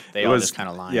 right. They It all was- just kind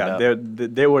of lined yeah, up.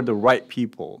 they were the right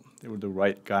people. They were the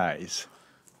right guys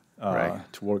to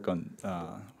work on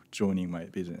joining my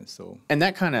business. So And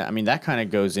that kind of, I mean, that kind of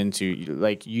goes into,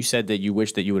 like you said that you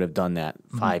wish that you would have done that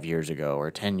 5 years ago or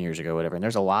 10 years ago, whatever. And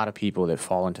there's a lot of people that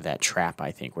fall into that trap,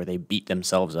 I think, where they beat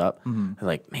themselves up. They're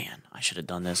like, man, I should have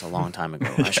done this a long time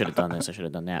ago. I should have done this. I should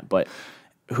have done that. But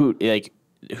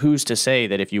who's to say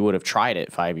that if you would have tried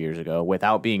it 5 years ago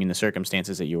without being in the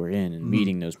circumstances that you were in and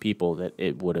meeting those people, that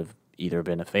it would have either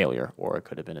been a failure or it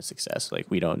could have been a success? Like,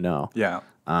 we don't know. yeah,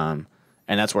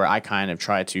 And that's where I kind of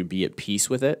try to be at peace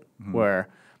with it,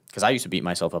 because I used to beat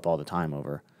myself up all the time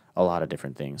over a lot of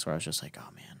different things where I was just like, oh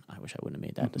man, I wish I wouldn't have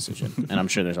made that decision. And I'm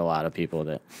sure there's a lot of people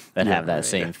that have that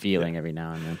same feeling every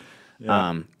now and then.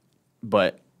 Yeah.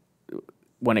 But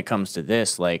when it comes to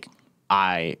this, like,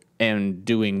 I am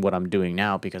doing what I'm doing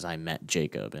now because I met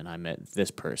Jacob and I met this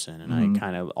person and I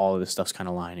kind of, all of this stuff's kind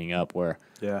of lining up where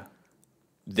yeah,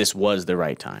 this was the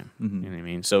right time. You know what I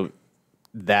mean? So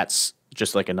that's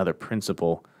just like another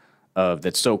principle of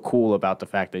that's so cool about the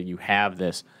fact that you have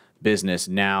this business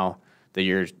now that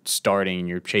you're starting,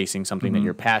 you're chasing something that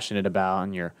you're passionate about,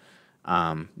 and you're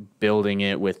building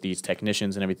it with these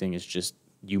technicians and everything. Is just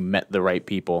you met the right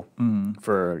people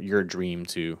for your dream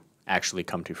to actually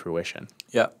come to fruition.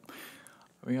 yeah.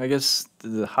 I mean, I guess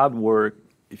the hard work,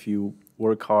 if you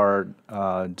work hard,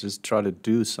 just try to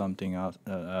do something else.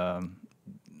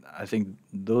 I think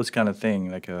those kind of thing,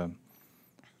 like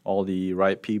all the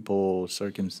right people,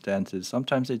 circumstances,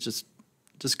 sometimes it just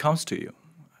comes to you.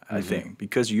 I think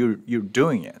because you're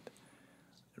doing it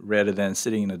rather than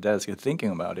sitting in a desk and thinking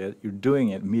about it. You're doing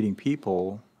it, meeting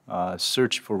people,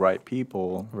 search for right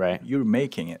people. Right. You're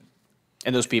making it.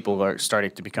 And those people are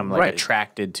starting to become like Right.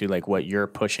 attracted to like what you're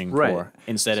pushing Right. for,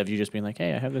 instead of you just being like,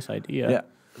 hey, I have this idea. Yeah.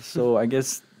 So I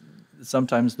guess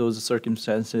sometimes those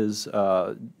circumstances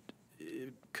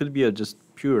it could be just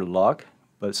pure luck,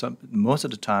 but most of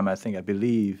the time I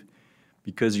believe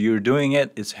because you're doing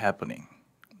it, it's happening.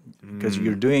 Because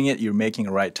you're doing it, you're making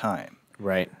the right time.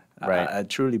 Right. Right. I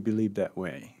truly believe that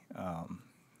way.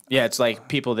 Yeah, it's like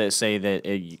people that say that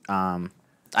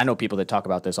I know people that talk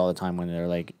about this all the time when they're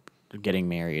like getting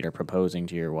married or proposing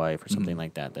to your wife or something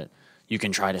like that, that you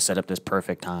can try to set up this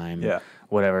perfect time, Yeah.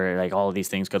 whatever, like all of these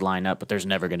things could line up, but there's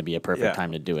never going to be a perfect Yeah.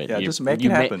 time to do it. Yeah, You- just make you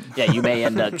it may- happen. Yeah, you may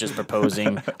end up just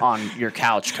proposing on your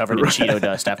couch covered in Cheeto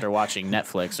dust after watching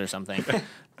Netflix or something,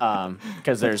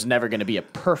 because there's never going to be a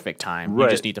perfect time. You Right.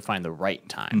 just need to find the right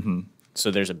time.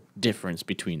 So there's a difference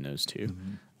between those two.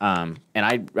 And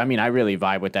I mean, I really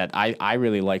vibe with that. I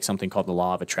really like something called the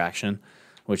law of attraction,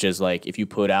 which is like if you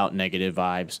put out negative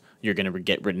vibes, you're going to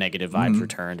get negative vibes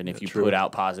returned. And if you true. put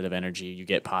out positive energy, you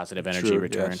get positive energy True,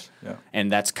 returned. yes, yeah.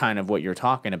 And that's kind of what you're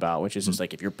talking about, which is just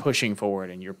like if you're pushing forward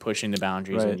and you're pushing the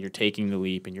boundaries Right. and you're taking the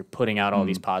leap and you're putting out all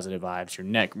these positive vibes, you're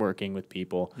networking with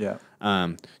people. Yeah.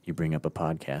 You bring up a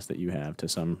podcast that you have to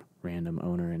some random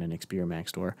owner in an ExperiMac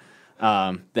store.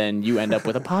 Then you end up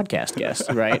with a podcast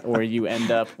guest, right? Or you end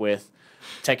up with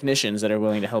technicians that are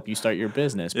willing to help you start your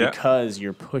business Yeah. because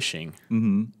you're pushing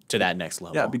to that next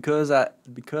level. Yeah, because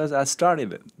I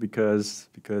started it because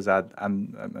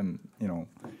I'm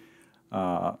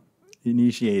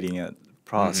initiating a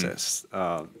process.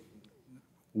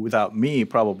 Without me,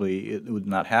 probably it would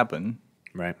not happen.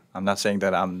 Right. I'm not saying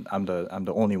that I'm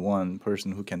the only one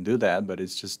person who can do that, but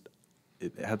it's just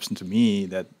it happens to me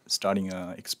that starting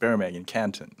a ExperiMac in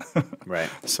Canton. Right.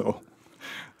 So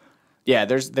Yeah,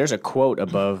 there's a quote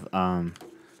above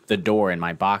the door in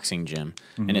my boxing gym,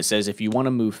 and it says, if you want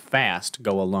to move fast,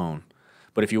 go alone.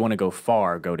 But if you want to go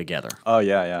far, go together. oh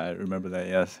yeah, I remember that.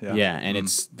 Yes, yeah. Yeah, and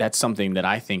that's something that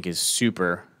I think is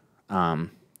super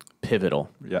pivotal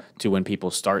Yeah. to when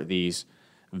people start these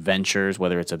ventures,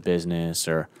 whether it's a business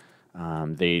or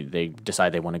they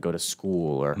decide they want to go to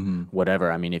school or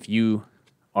whatever. I mean, if you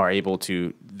are able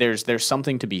to, there's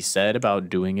something to be said about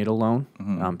doing it alone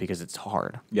because it's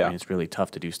hard. Yeah. I mean, it's really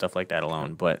tough to do stuff like that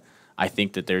alone. But I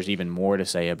think that there's even more to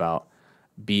say about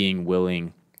being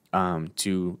willing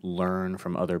to learn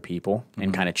from other people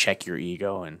and kind of check your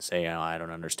ego and say, oh, I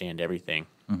don't understand everything.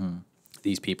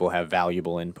 These people have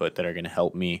valuable input that are going to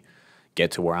help me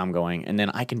get to where I'm going, and then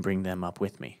I can bring them up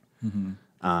with me.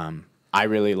 I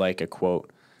really like a quote.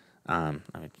 I'm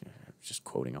just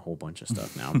quoting a whole bunch of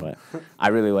stuff now, but I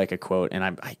really like a quote, and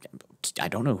I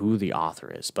don't know who the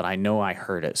author is, but I know I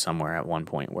heard it somewhere at one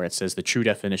point where it says the true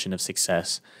definition of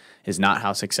success is not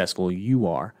how successful you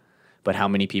are, but how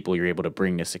many people you're able to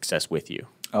bring to success with you.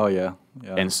 Oh yeah,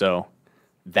 yeah. And so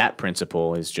that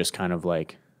principle is just kind of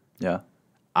like, yeah.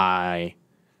 I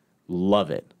love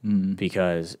it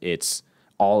because it's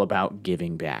all about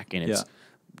giving back, and it's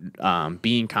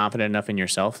being confident enough in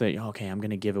yourself that, okay, I'm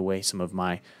going to give away some of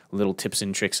my little tips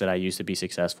and tricks that I use to be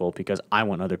successful because I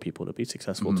want other people to be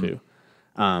successful too.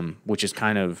 Which is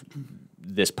kind of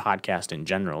this podcast in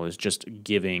general, is just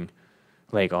giving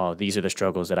like, oh, these are the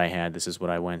struggles that I had. This is what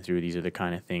I went through. These are the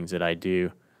kind of things that I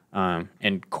do.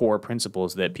 And core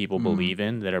principles that people believe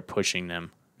in that are pushing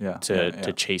them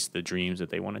to chase the dreams that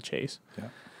they want to chase.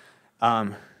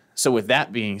 Yeah. So with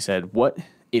that being said, what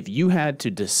if you had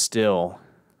to distill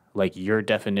like your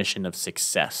definition of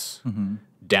success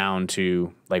down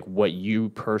to like what you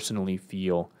personally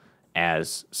feel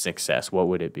as success, what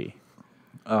would it be?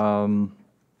 I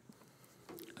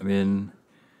mean,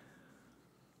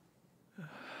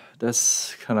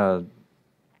 that's kind of,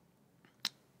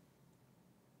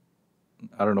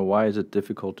 I don't know why is it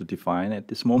difficult to define at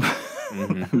this moment,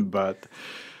 but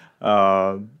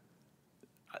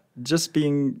just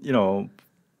being, you know,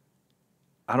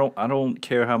 I don't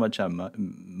care how much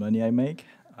money I make.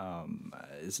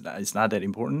 It's not that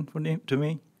important to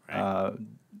me. Right.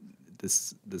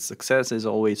 The success has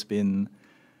always been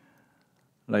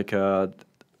like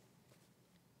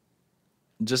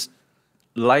just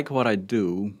like what I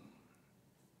do,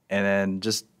 and then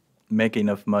just make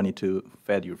enough money to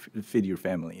feed your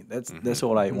family. That's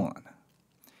all I want.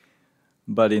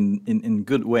 But in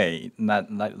good way, not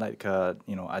like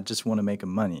you know, I just want to make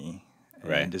money.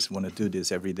 Right. And just want to do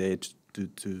this every day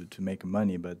to make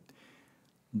money, but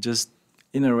just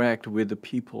interact with the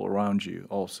people around you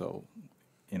also,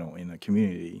 you know, in the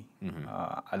community.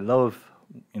 I love,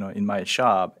 you know, in my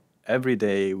shop, every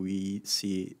day I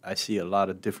see a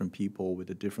lot of different people with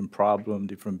a different problem,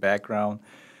 different background.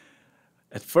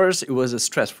 At first, it was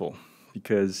stressful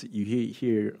because you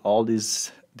hear all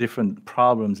these different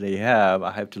problems they have.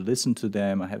 I have to listen to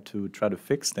them. I have to try to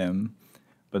fix them.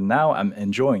 But now I'm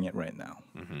enjoying it right now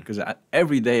because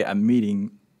every day I'm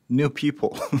meeting new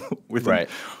people with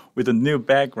a new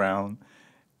background,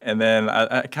 and then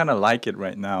I kind of like it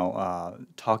right now,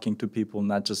 talking to people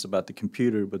not just about the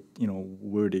computer, but you know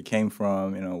where they came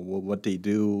from, you know what they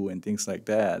do and things like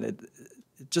that. It's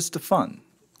just the fun,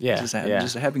 just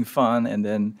having fun, and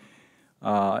then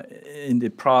in the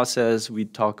process we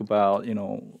talk about you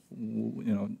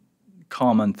know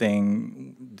common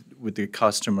thing with the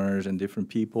customers and different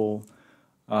people.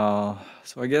 So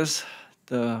I guess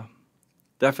the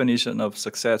definition of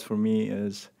success for me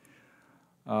is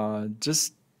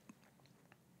just,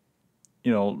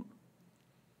 you know,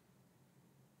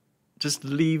 just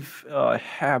leave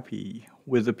happy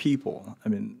with the people. I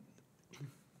mean,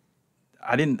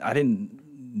 I didn't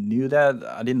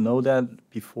know that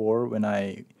before when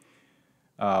I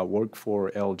worked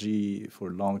for LG for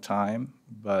a long time,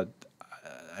 but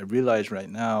I realize right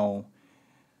now,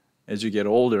 as you get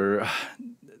older,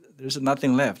 there's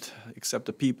nothing left except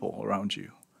the people around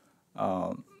you.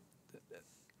 I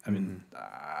mean,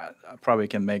 I probably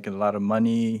can make a lot of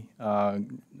money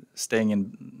staying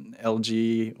in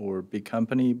LG or big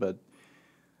company, but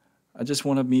I just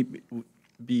want to meet with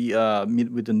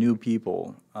the new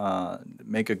people,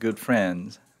 make a good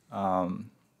friends.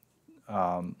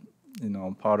 You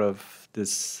know, part of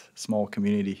this small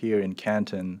community here in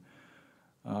Canton.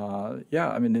 I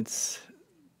mean,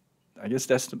 I guess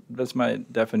that's my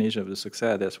definition of the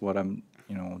success. That's what I'm,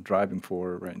 you know, driving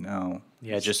for right now.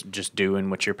 Yeah, just doing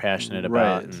what you're passionate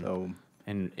about, right,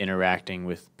 and interacting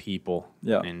with people,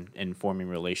 and forming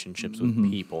relationships with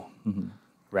people,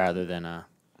 rather than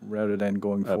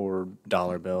going for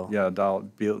dollar bill. Yeah,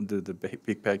 the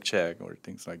big paycheck or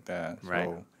things like that. Right.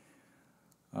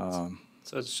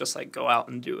 So it's just like go out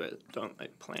and do it. Don't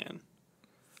like plan,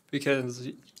 because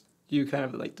you kind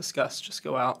of like discuss, just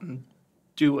go out and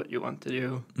do what you want to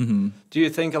do. Do you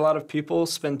think a lot of people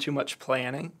spend too much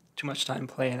time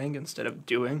planning instead of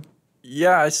doing?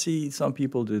 Yeah, I see some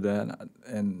people do that,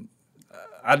 and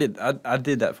I did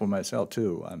that for myself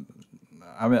too.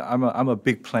 I'm a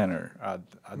big planner.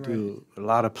 I do a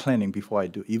lot of planning before I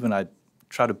do. Even I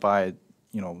try to buy,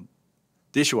 you know,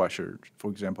 dishwasher, for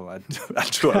example. I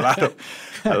do a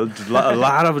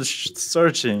lot of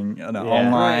searching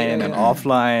online and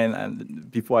offline,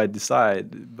 and before I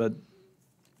decide. But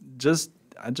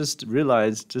I just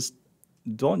realized,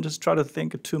 don't just try to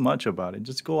think too much about it.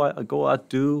 Just go out,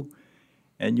 do,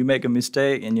 and you make a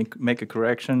mistake and you make a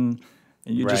correction,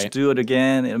 and you just do it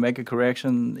again and make a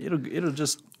correction. It'll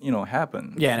just, you know,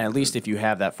 happen. Yeah, and at least if you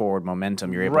have that forward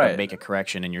momentum, you're able to make a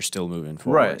correction and you're still moving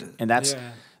forward. Right. And that's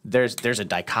there's a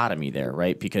dichotomy there,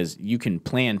 right? Because you can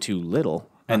plan too little,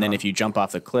 and then if you jump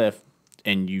off the cliff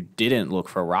and you didn't look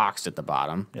for rocks at the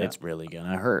bottom, it's really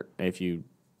gonna hurt if you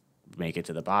make it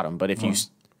to the bottom. But if you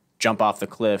jump off the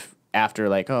cliff after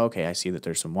like, oh, okay, I see that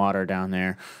there's some water down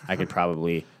there. I could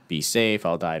probably be safe.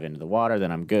 I'll dive into the water,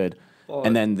 then I'm good. Well,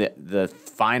 and then the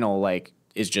final like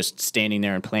is just standing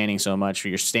there and planning so much.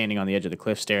 You're standing on the edge of the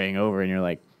cliff staring over, and you're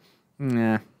like,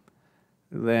 nah,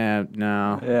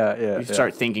 no. Yeah. You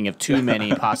start thinking of too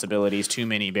many possibilities, too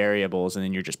many variables, and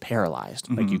then you're just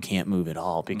paralyzed. Like you can't move at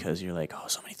all because you're like, oh,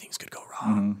 so many things could go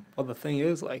wrong. Well, the thing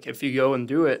is, like, if you go and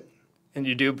do it, and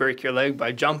you do break your leg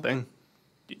by jumping,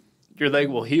 your leg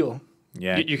will heal.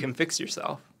 Yeah. You can fix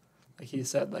yourself. Like he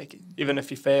said, like, even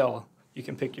if you fail, you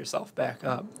can pick yourself back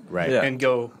up. Right. Yeah. And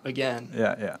go again.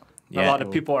 Yeah. A lot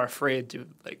of people are afraid to,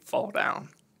 like, fall down.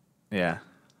 Yeah.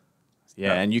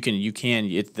 Yeah, and you can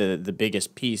it's the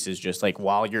biggest piece is just like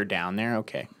while you're down there,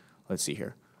 okay, let's see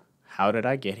here. How did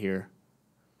I get here?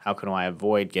 How can I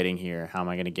avoid getting here? How am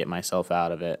I going to get myself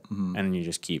out of it? And then you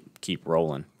just keep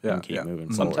rolling and keep moving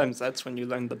forward. Sometimes that's when you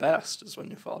learn the best, is when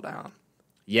you fall down.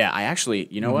 Yeah, I actually,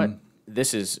 you know what?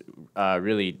 This is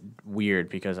really weird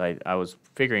because I was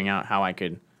figuring out how I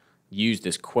could use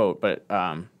this quote, but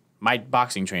my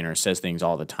boxing trainer says things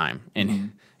all the time,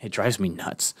 and it drives me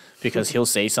nuts because he'll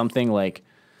say something like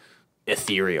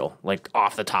ethereal, like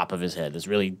off the top of his head, this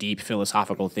really deep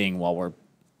philosophical thing while we're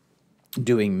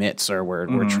doing mitts or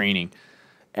we're training.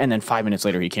 And then 5 minutes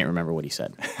later, he can't remember what he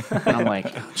said. And I'm like,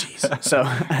 oh, jeez. So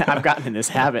I've gotten in this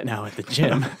habit now at the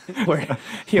gym where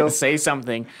he'll say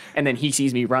something, and then he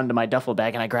sees me run to my duffel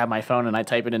bag, and I grab my phone, and I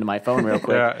type it into my phone real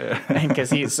quick.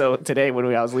 Because so today when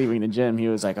I was leaving the gym, he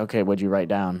was like, okay, what'd you write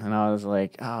down? And I was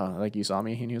like, oh, like you saw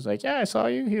me? And he was like, yeah, I saw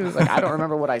you. He was like, I don't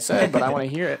remember what I said, but I want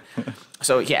to hear it.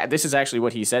 So, yeah, this is actually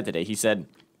what he said today. He said,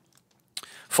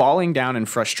 falling down in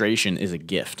frustration is a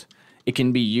gift. It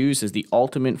can be used as the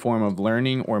ultimate form of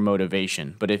learning or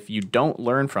motivation, but if you don't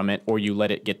learn from it or you let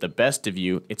it get the best of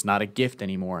you, it's not a gift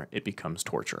anymore. It becomes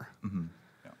torture.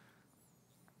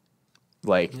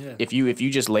 Like if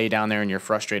you just lay down there and you're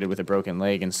frustrated with a broken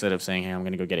leg, instead of saying, hey, I'm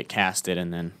going to go get it casted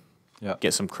and then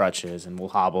get some crutches and we'll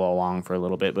hobble along for a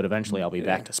little bit, but eventually I'll be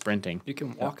back to sprinting. You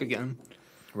can walk again.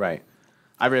 Right.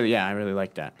 I really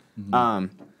like that.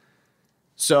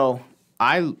 So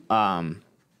I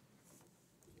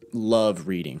love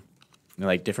reading,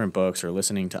 like different books or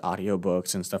listening to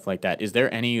audiobooks and stuff like that. Is there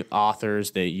any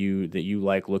authors that you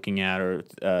like looking at, or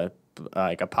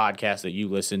like a podcast that you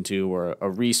listen to, or a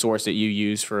resource that you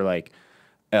use for like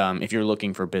if you're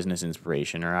looking for business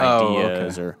inspiration or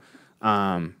ideas, or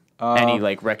any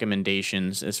like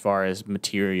recommendations as far as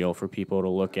material for people to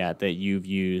look at that you've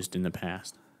used in the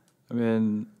past? I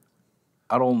mean,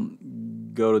 I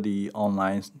don't go to the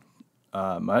online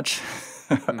much.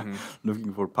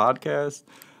 Looking for podcasts.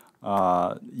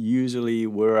 Usually,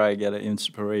 where I get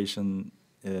inspiration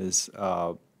is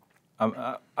I'm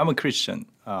a Christian,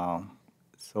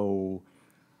 so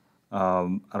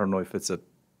I don't know if it's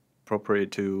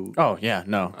appropriate to Oh yeah,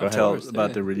 no, go tell ahead.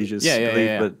 about the religious Yeah.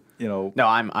 belief, but you know. No,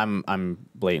 I'm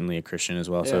blatantly a Christian as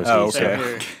well. So Oh, it's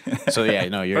okay. So yeah,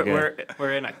 no, you're good.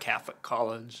 We're in a Catholic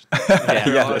college.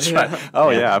 Yeah, that's right. Oh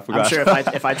yeah, I forgot. I'm sure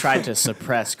if I tried to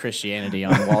suppress Christianity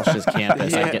on Walsh's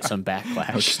campus, I'd get some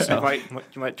backlash. So. You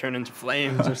might turn into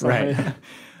flames or something. Right.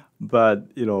 But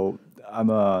you know,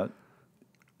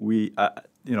 you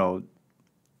know,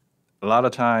 a lot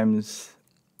of times,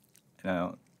 you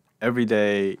know, every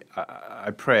day I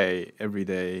pray every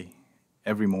day,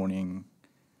 every morning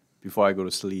before I go to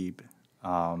sleep,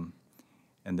 and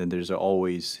then there's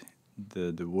always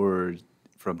the word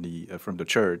from the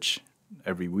church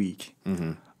every week.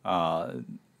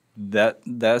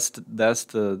 That's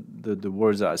the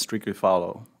words that I strictly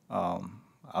follow. I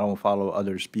don't follow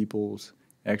others people's.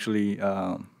 Actually, you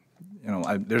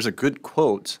know, there's a good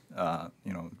quote,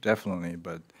 you know, definitely,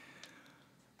 but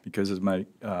because of my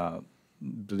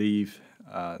belief,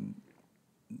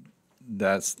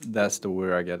 that's the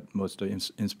where I get most of the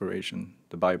inspiration,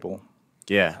 the Bible.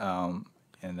 Yeah.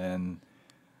 And then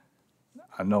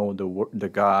I know the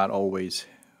God always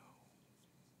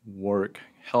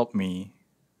help me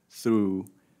through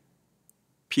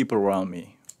people around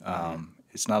me.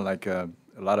 It's not like a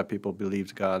lot of people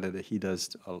believe God that He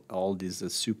does all these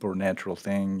supernatural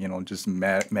thing, you know, just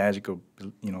magical,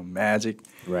 you know, magic.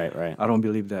 Right. I don't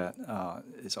believe that.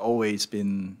 It's always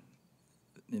been,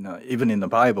 you know, even in the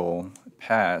Bible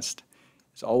past,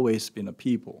 it's always been a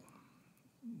people.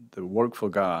 The work for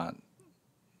God,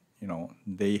 you know,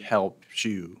 they help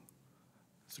you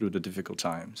through the difficult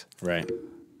times. Right.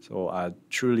 So I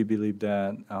truly believe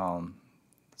that.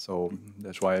 So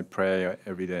that's why I pray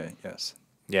every day. Yes.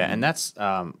 Yeah, and that's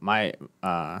my.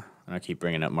 I keep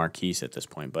bringing up Marquise at this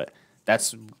point, but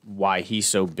that's why he's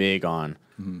so big on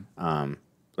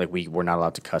like we're not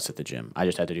allowed to cuss at the gym. I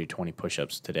just had to do 20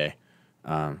 push-ups today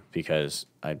because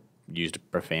I used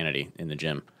profanity in the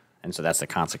gym, and so that's the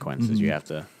consequence. Is you have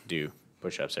to do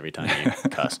push-ups every time you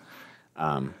cuss.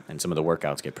 And some of the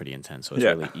workouts get pretty intense, so it's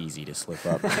really easy to slip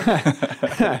up.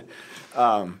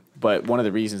 But one of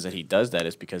the reasons that he does that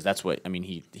is because that's what, I mean,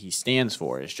 he stands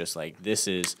for. It's just like, this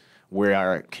is where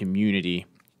our community,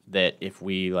 that if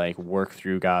we like work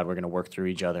through God, we're going to work through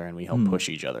each other, and we help push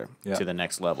each other to the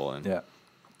next level.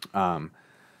 And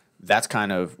that's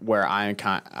kind of where I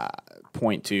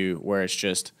point to, where it's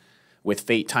just with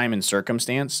fate, time, and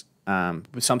circumstance,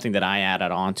 something that I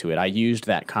added onto it. I used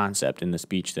that concept in the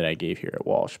speech that I gave here at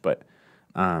Walsh, but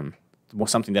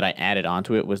something that I added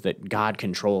onto it was that God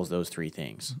controls those three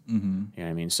things. You know what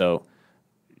I mean? So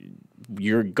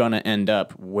you're going to end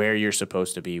up where you're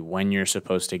supposed to be, when you're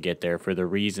supposed to get there, for the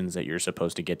reasons that you're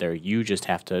supposed to get there. You just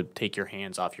have to take your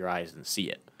hands off your eyes and see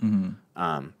it.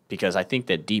 Because I think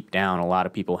that deep down, a lot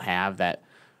of people have that,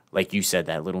 like you said,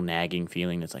 that little nagging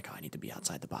feeling that's like, oh, I need to be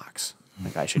outside the box.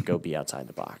 Like, I should go be outside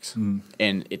the box.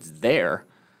 And it's there,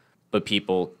 but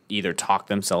people either talk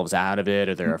themselves out of it,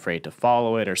 or they're afraid to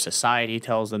follow it, or society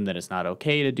tells them that it's not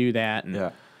okay to do that.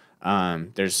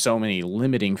 And there's so many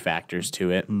limiting factors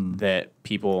to it that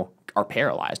people are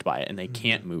paralyzed by it, and they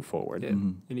can't move forward.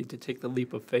 You need to take the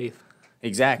leap of faith.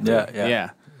 Exactly.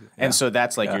 Yeah. And so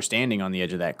that's like you're standing on the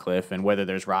edge of that cliff, and whether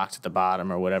there's rocks at the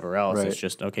bottom or whatever else, it's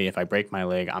just, okay, if I break my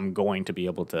leg, I'm going to be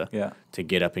able to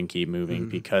get up and keep moving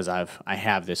because I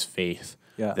have this faith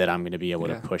that I'm going to be able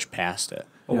to push past it.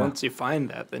 Well, once you find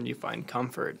that, then you find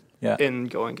comfort in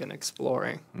going and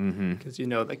exploring, because you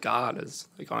know that God is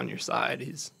like on your side.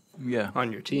 He's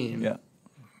on your team.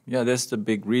 Yeah, that's the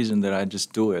big reason that I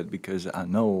just do it, because I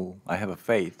know I have a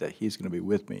faith that He's going to be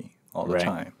with me all the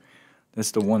time.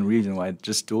 That's the one reason why I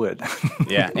just do it.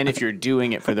 And if you're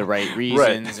doing it for the right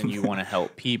reasons and you want to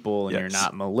help people and you're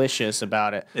not malicious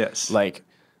about it, like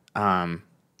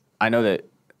I know that,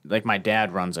 like, my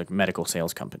dad runs a medical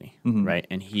sales company, right?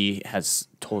 And he has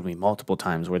told me multiple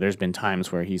times where there's been times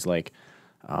where he's like,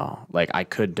 oh, like, I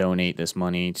could donate this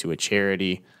money to a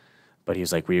charity, but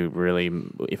he's like, we really,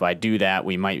 if I do that,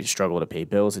 we might struggle to pay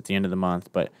bills at the end of the month.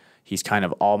 But he's kind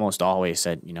of almost always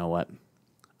said, you know what?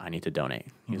 I need to donate.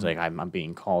 He's like, I'm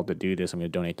being called to do this. I'm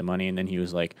going to donate the money. And then he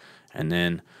was like, and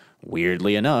then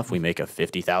weirdly enough, we make a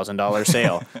 $50,000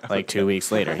 sale like 2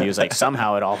 weeks later. He was like,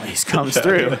 somehow it always comes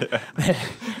through.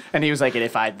 And he was like, and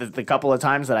if the couple of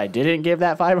times that I didn't give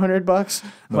that $500,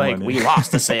 like we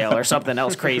lost the sale or something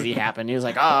else crazy happened. He was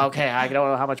like, oh, okay, I don't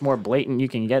know how much more blatant you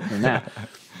can get than that.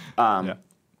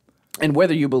 And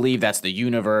whether you believe that's the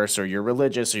universe, or you're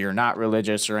religious, or you're not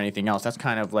religious, or anything else, that's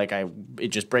kind of like it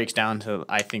just breaks down to,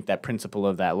 I think, that principle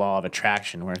of that law of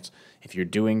attraction, where it's, if you're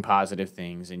doing positive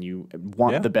things and you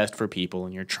want the best for people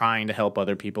and you're trying to help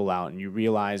other people out, and you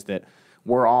realize that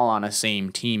we're all on a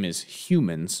same team as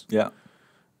humans,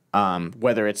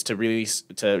 whether it's to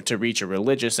reach a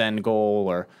religious end goal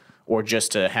or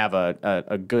just to have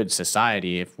a good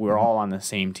society, if we're all on the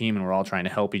same team and we're all trying to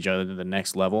help each other to the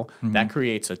next level, that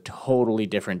creates a totally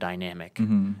different dynamic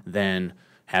than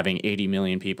having 80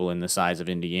 million people in the size of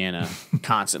Indiana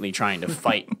constantly trying to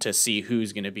fight to see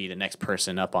who's going to be the next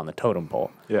person up on the totem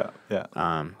pole.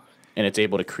 And it's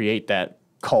able to create that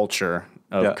culture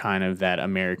of kind of that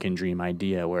American dream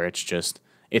idea, where it's just,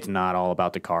 it's not all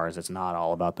about the cars, it's not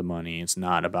all about the money, it's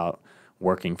not about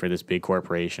working for this big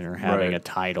corporation or having a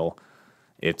title.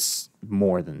 It's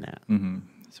more than that.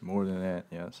 It's more than that,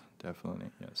 yes, definitely,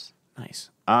 yes. Nice.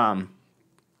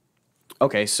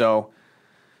 Okay, so,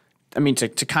 I mean, to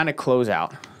kind of close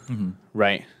out,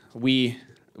 right, we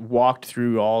walked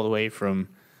through all the way from,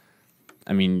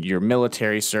 I mean, your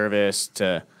military service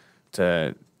to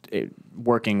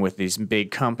working with these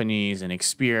big companies and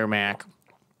ExperiMac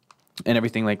and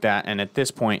everything like that. And at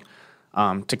this point,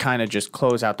 to kind of just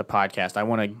close out the podcast, I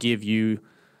want to give you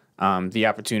the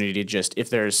opportunity to just, if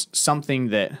there's something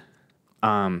that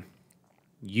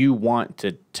you want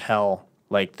to tell,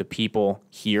 like, the people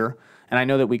here, and I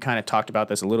know that we kind of talked about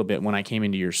this a little bit when I came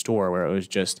into your store, where it was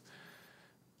just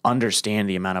understand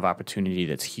the amount of opportunity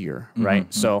that's here,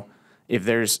 right? So if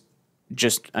there's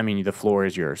just, I mean, the floor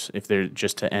is yours. If there's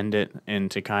just to end it and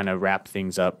to kind of wrap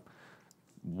things up,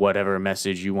 whatever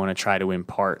message you want to try to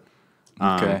impart.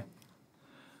 Okay.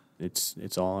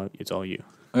 It's all you.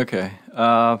 Okay.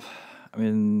 I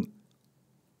mean,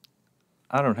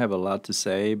 I don't have a lot to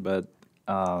say, but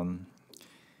I'm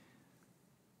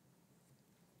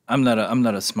not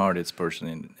a smartest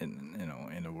person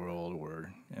in the world,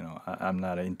 or I'm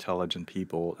not an intelligent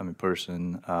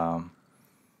person.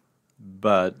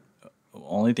 But the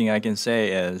only thing I can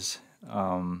say is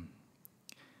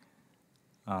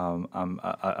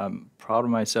I'm proud of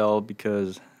myself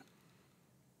because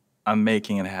I'm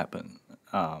making it happen.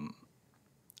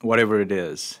 Whatever it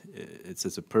is, if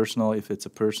it's a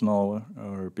personal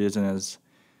or business,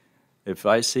 if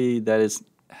I see that it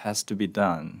has to be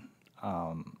done,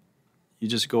 you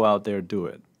just go out there, do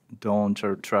it. Don't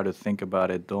try to think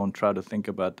about it. Don't try to think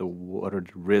about what are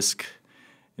the risk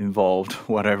involved,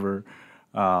 whatever.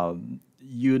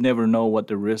 You never know what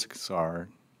the risks are,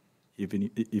 even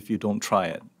if you don't try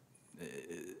it.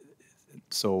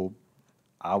 So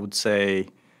I would say,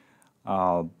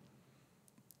 coming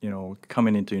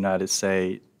into United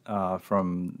States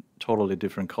from totally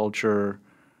different culture,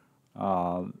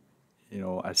 I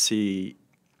see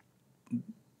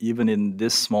even in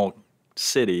this small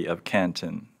city of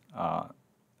Canton,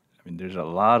 there's a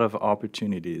lot of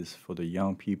opportunities for the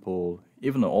young people,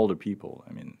 even the older people.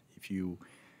 If you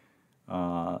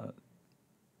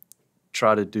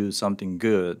try to do something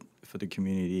good for the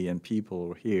community and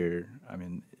people here,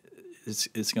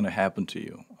 it's going to happen to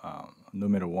you, no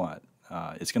matter what.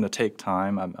 It's going to take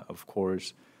time, of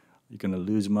course. You're going to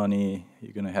lose money.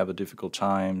 You're going to have difficult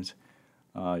times.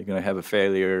 You're going to have a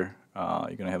failure.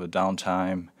 You're going to have a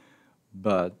downtime.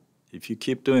 But if you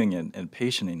keep doing it and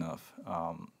patient enough,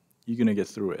 you're going to get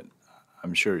through it.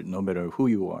 I'm sure no matter who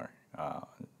you are.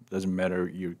 Doesn't matter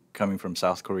you're coming from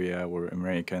South Korea or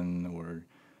American or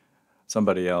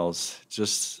somebody else.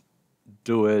 Just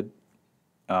do it.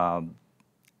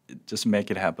 Just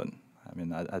make it happen.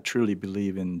 I truly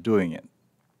believe in doing it.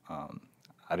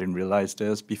 I didn't realize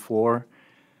this before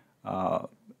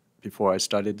I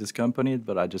started this company,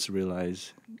 but I just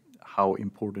realized how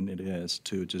important it is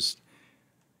to just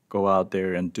go out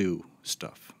there and do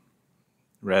stuff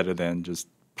rather than just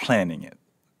planning it.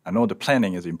 I know the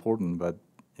planning is important, but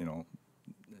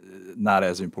not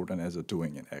as important as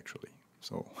doing it actually.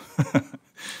 So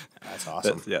That's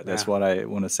awesome. That's what I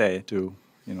want to say to.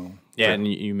 Yeah, and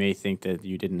you may think that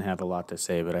you didn't have a lot to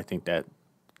say, but I think that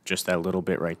just that little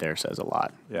bit right there says a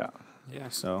lot. Yeah. Yeah.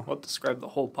 So we'll describe the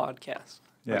whole podcast.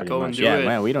 Yeah. Go and do yeah, it.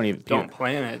 man, we don't even Don't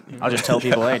plan it. I'll just tell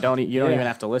people, hey, you don't even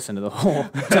have to listen to the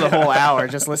whole hour.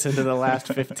 Just listen to the last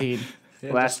 2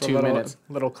 minutes.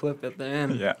 Little clip at the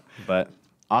end. Yeah. But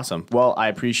awesome. Well, I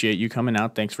appreciate you coming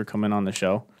out. Thanks for coming on the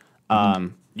show.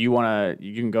 You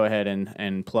can go ahead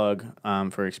and plug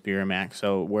for ExperiMac.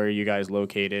 So where are you guys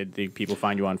located? The people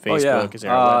find you on Facebook? Is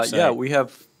there a website?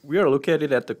 Yeah, we are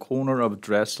located at the corner of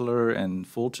Dressler and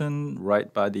Fulton,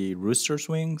 right by the Rooster's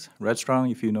Wings restaurant,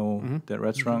 if you know that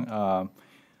restaurant.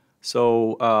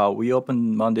 So we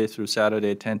open Monday through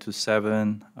Saturday, 10 to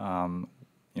 7.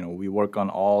 We work on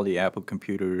all the Apple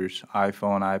computers,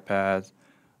 iPhone, iPad.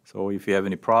 So if you have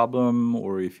any problem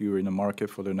or if you're in the market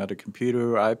for another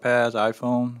computer, iPad,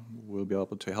 iPhone, we'll be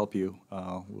able to help you.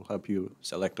 We'll help you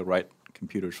select the right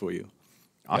computers for you.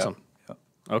 Awesome. Yeah.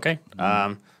 Okay.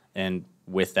 And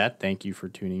with that, thank you for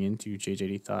tuning in to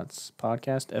JJD Thoughts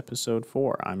Podcast, Episode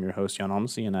 4. I'm your host, Jan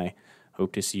Almsey, and I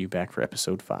hope to see you back for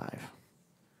Episode 5.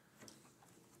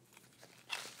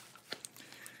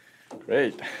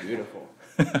 Great. Beautiful.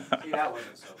 See, that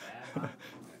wasn't so bad. I'm going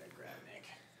to grab Nick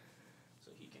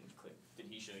so he can click. Did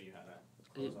he show you how to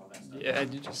close all that stuff? Yeah,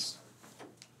 you just...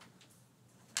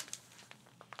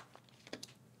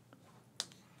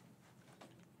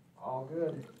 All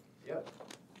good. Yep.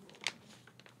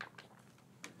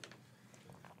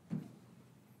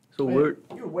 So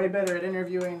You're way better at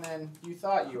interviewing than you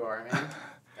thought you are, man.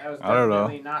 That was I don't know.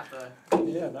 definitely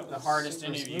not the hardest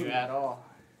interview at all.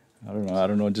 I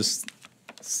don't know. Just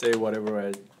say whatever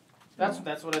I.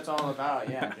 That's what it's all about.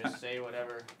 Yeah, just say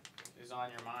whatever is on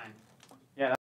your mind.